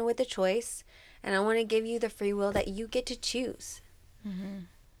presented with a choice, and I want to give you the free will that you get to choose.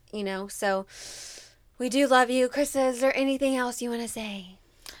 You know, so we do love you. Krista, is there anything else you want to say?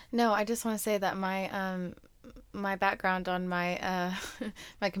 No, I just want to say that my background on my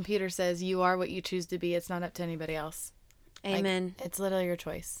my computer says you are what you choose to be. It's not up to anybody else. Amen. Like, it's literally your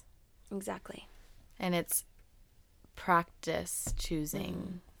choice. Exactly. And it's practice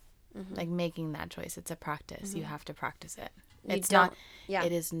choosing, like making that choice. It's a practice. You have to practice it. Yeah.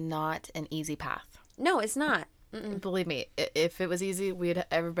 It is not an easy path. No, it's not. Mm-mm. Believe me, if it was easy,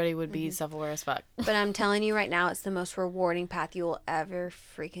 everybody would be self-aware as fuck. But I'm telling you right now, it's the most rewarding path you will ever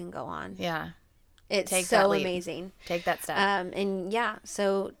freaking go on. Yeah. It's Take that so leap. amazing. Take that step. And yeah,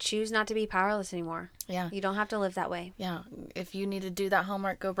 so choose not to be powerless anymore. Yeah. You don't have to live that way. Yeah. If you need to do that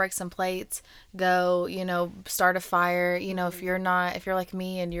homework, go break some plates, go, start a fire. If you're like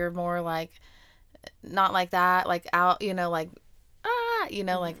me and you're more like, not like that, like out, like,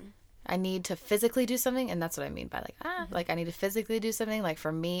 like I need to physically do something. And that's what I mean by like, like I need to physically do something. Like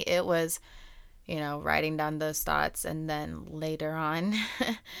for me, it was writing down those thoughts, and then later on,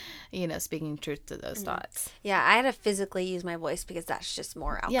 speaking truth to those thoughts. Yeah, I had to physically use my voice because that's just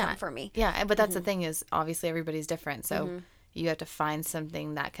more outcome for me. Yeah, but that's the thing is, obviously everybody's different, so you have to find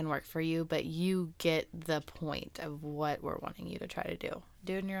something that can work for you, but you get the point of what we're wanting you to try to do.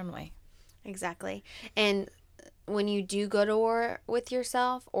 Do it in your own way. Exactly. And when you do go to war with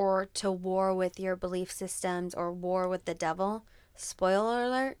yourself, or to war with your belief systems, or war with the devil, spoiler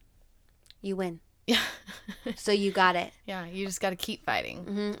alert, you win. Yeah. So you got it. Yeah, you just got to keep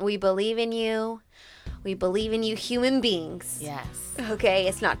fighting. We believe in you. We believe in you human beings. Yes. Okay,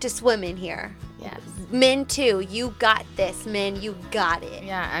 it's not just women here. Yes. Men too. You got this, men. You got it.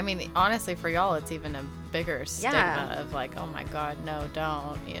 Yeah, I mean, honestly, for y'all, it's even a bigger stigma of like, oh my God, no,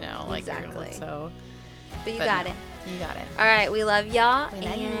 don't, like, exactly. So, but you got it. You got it. All right, we love y'all. We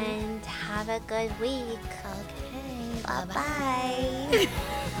love and have a good week. Okay.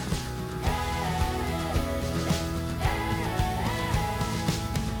 Bye-bye.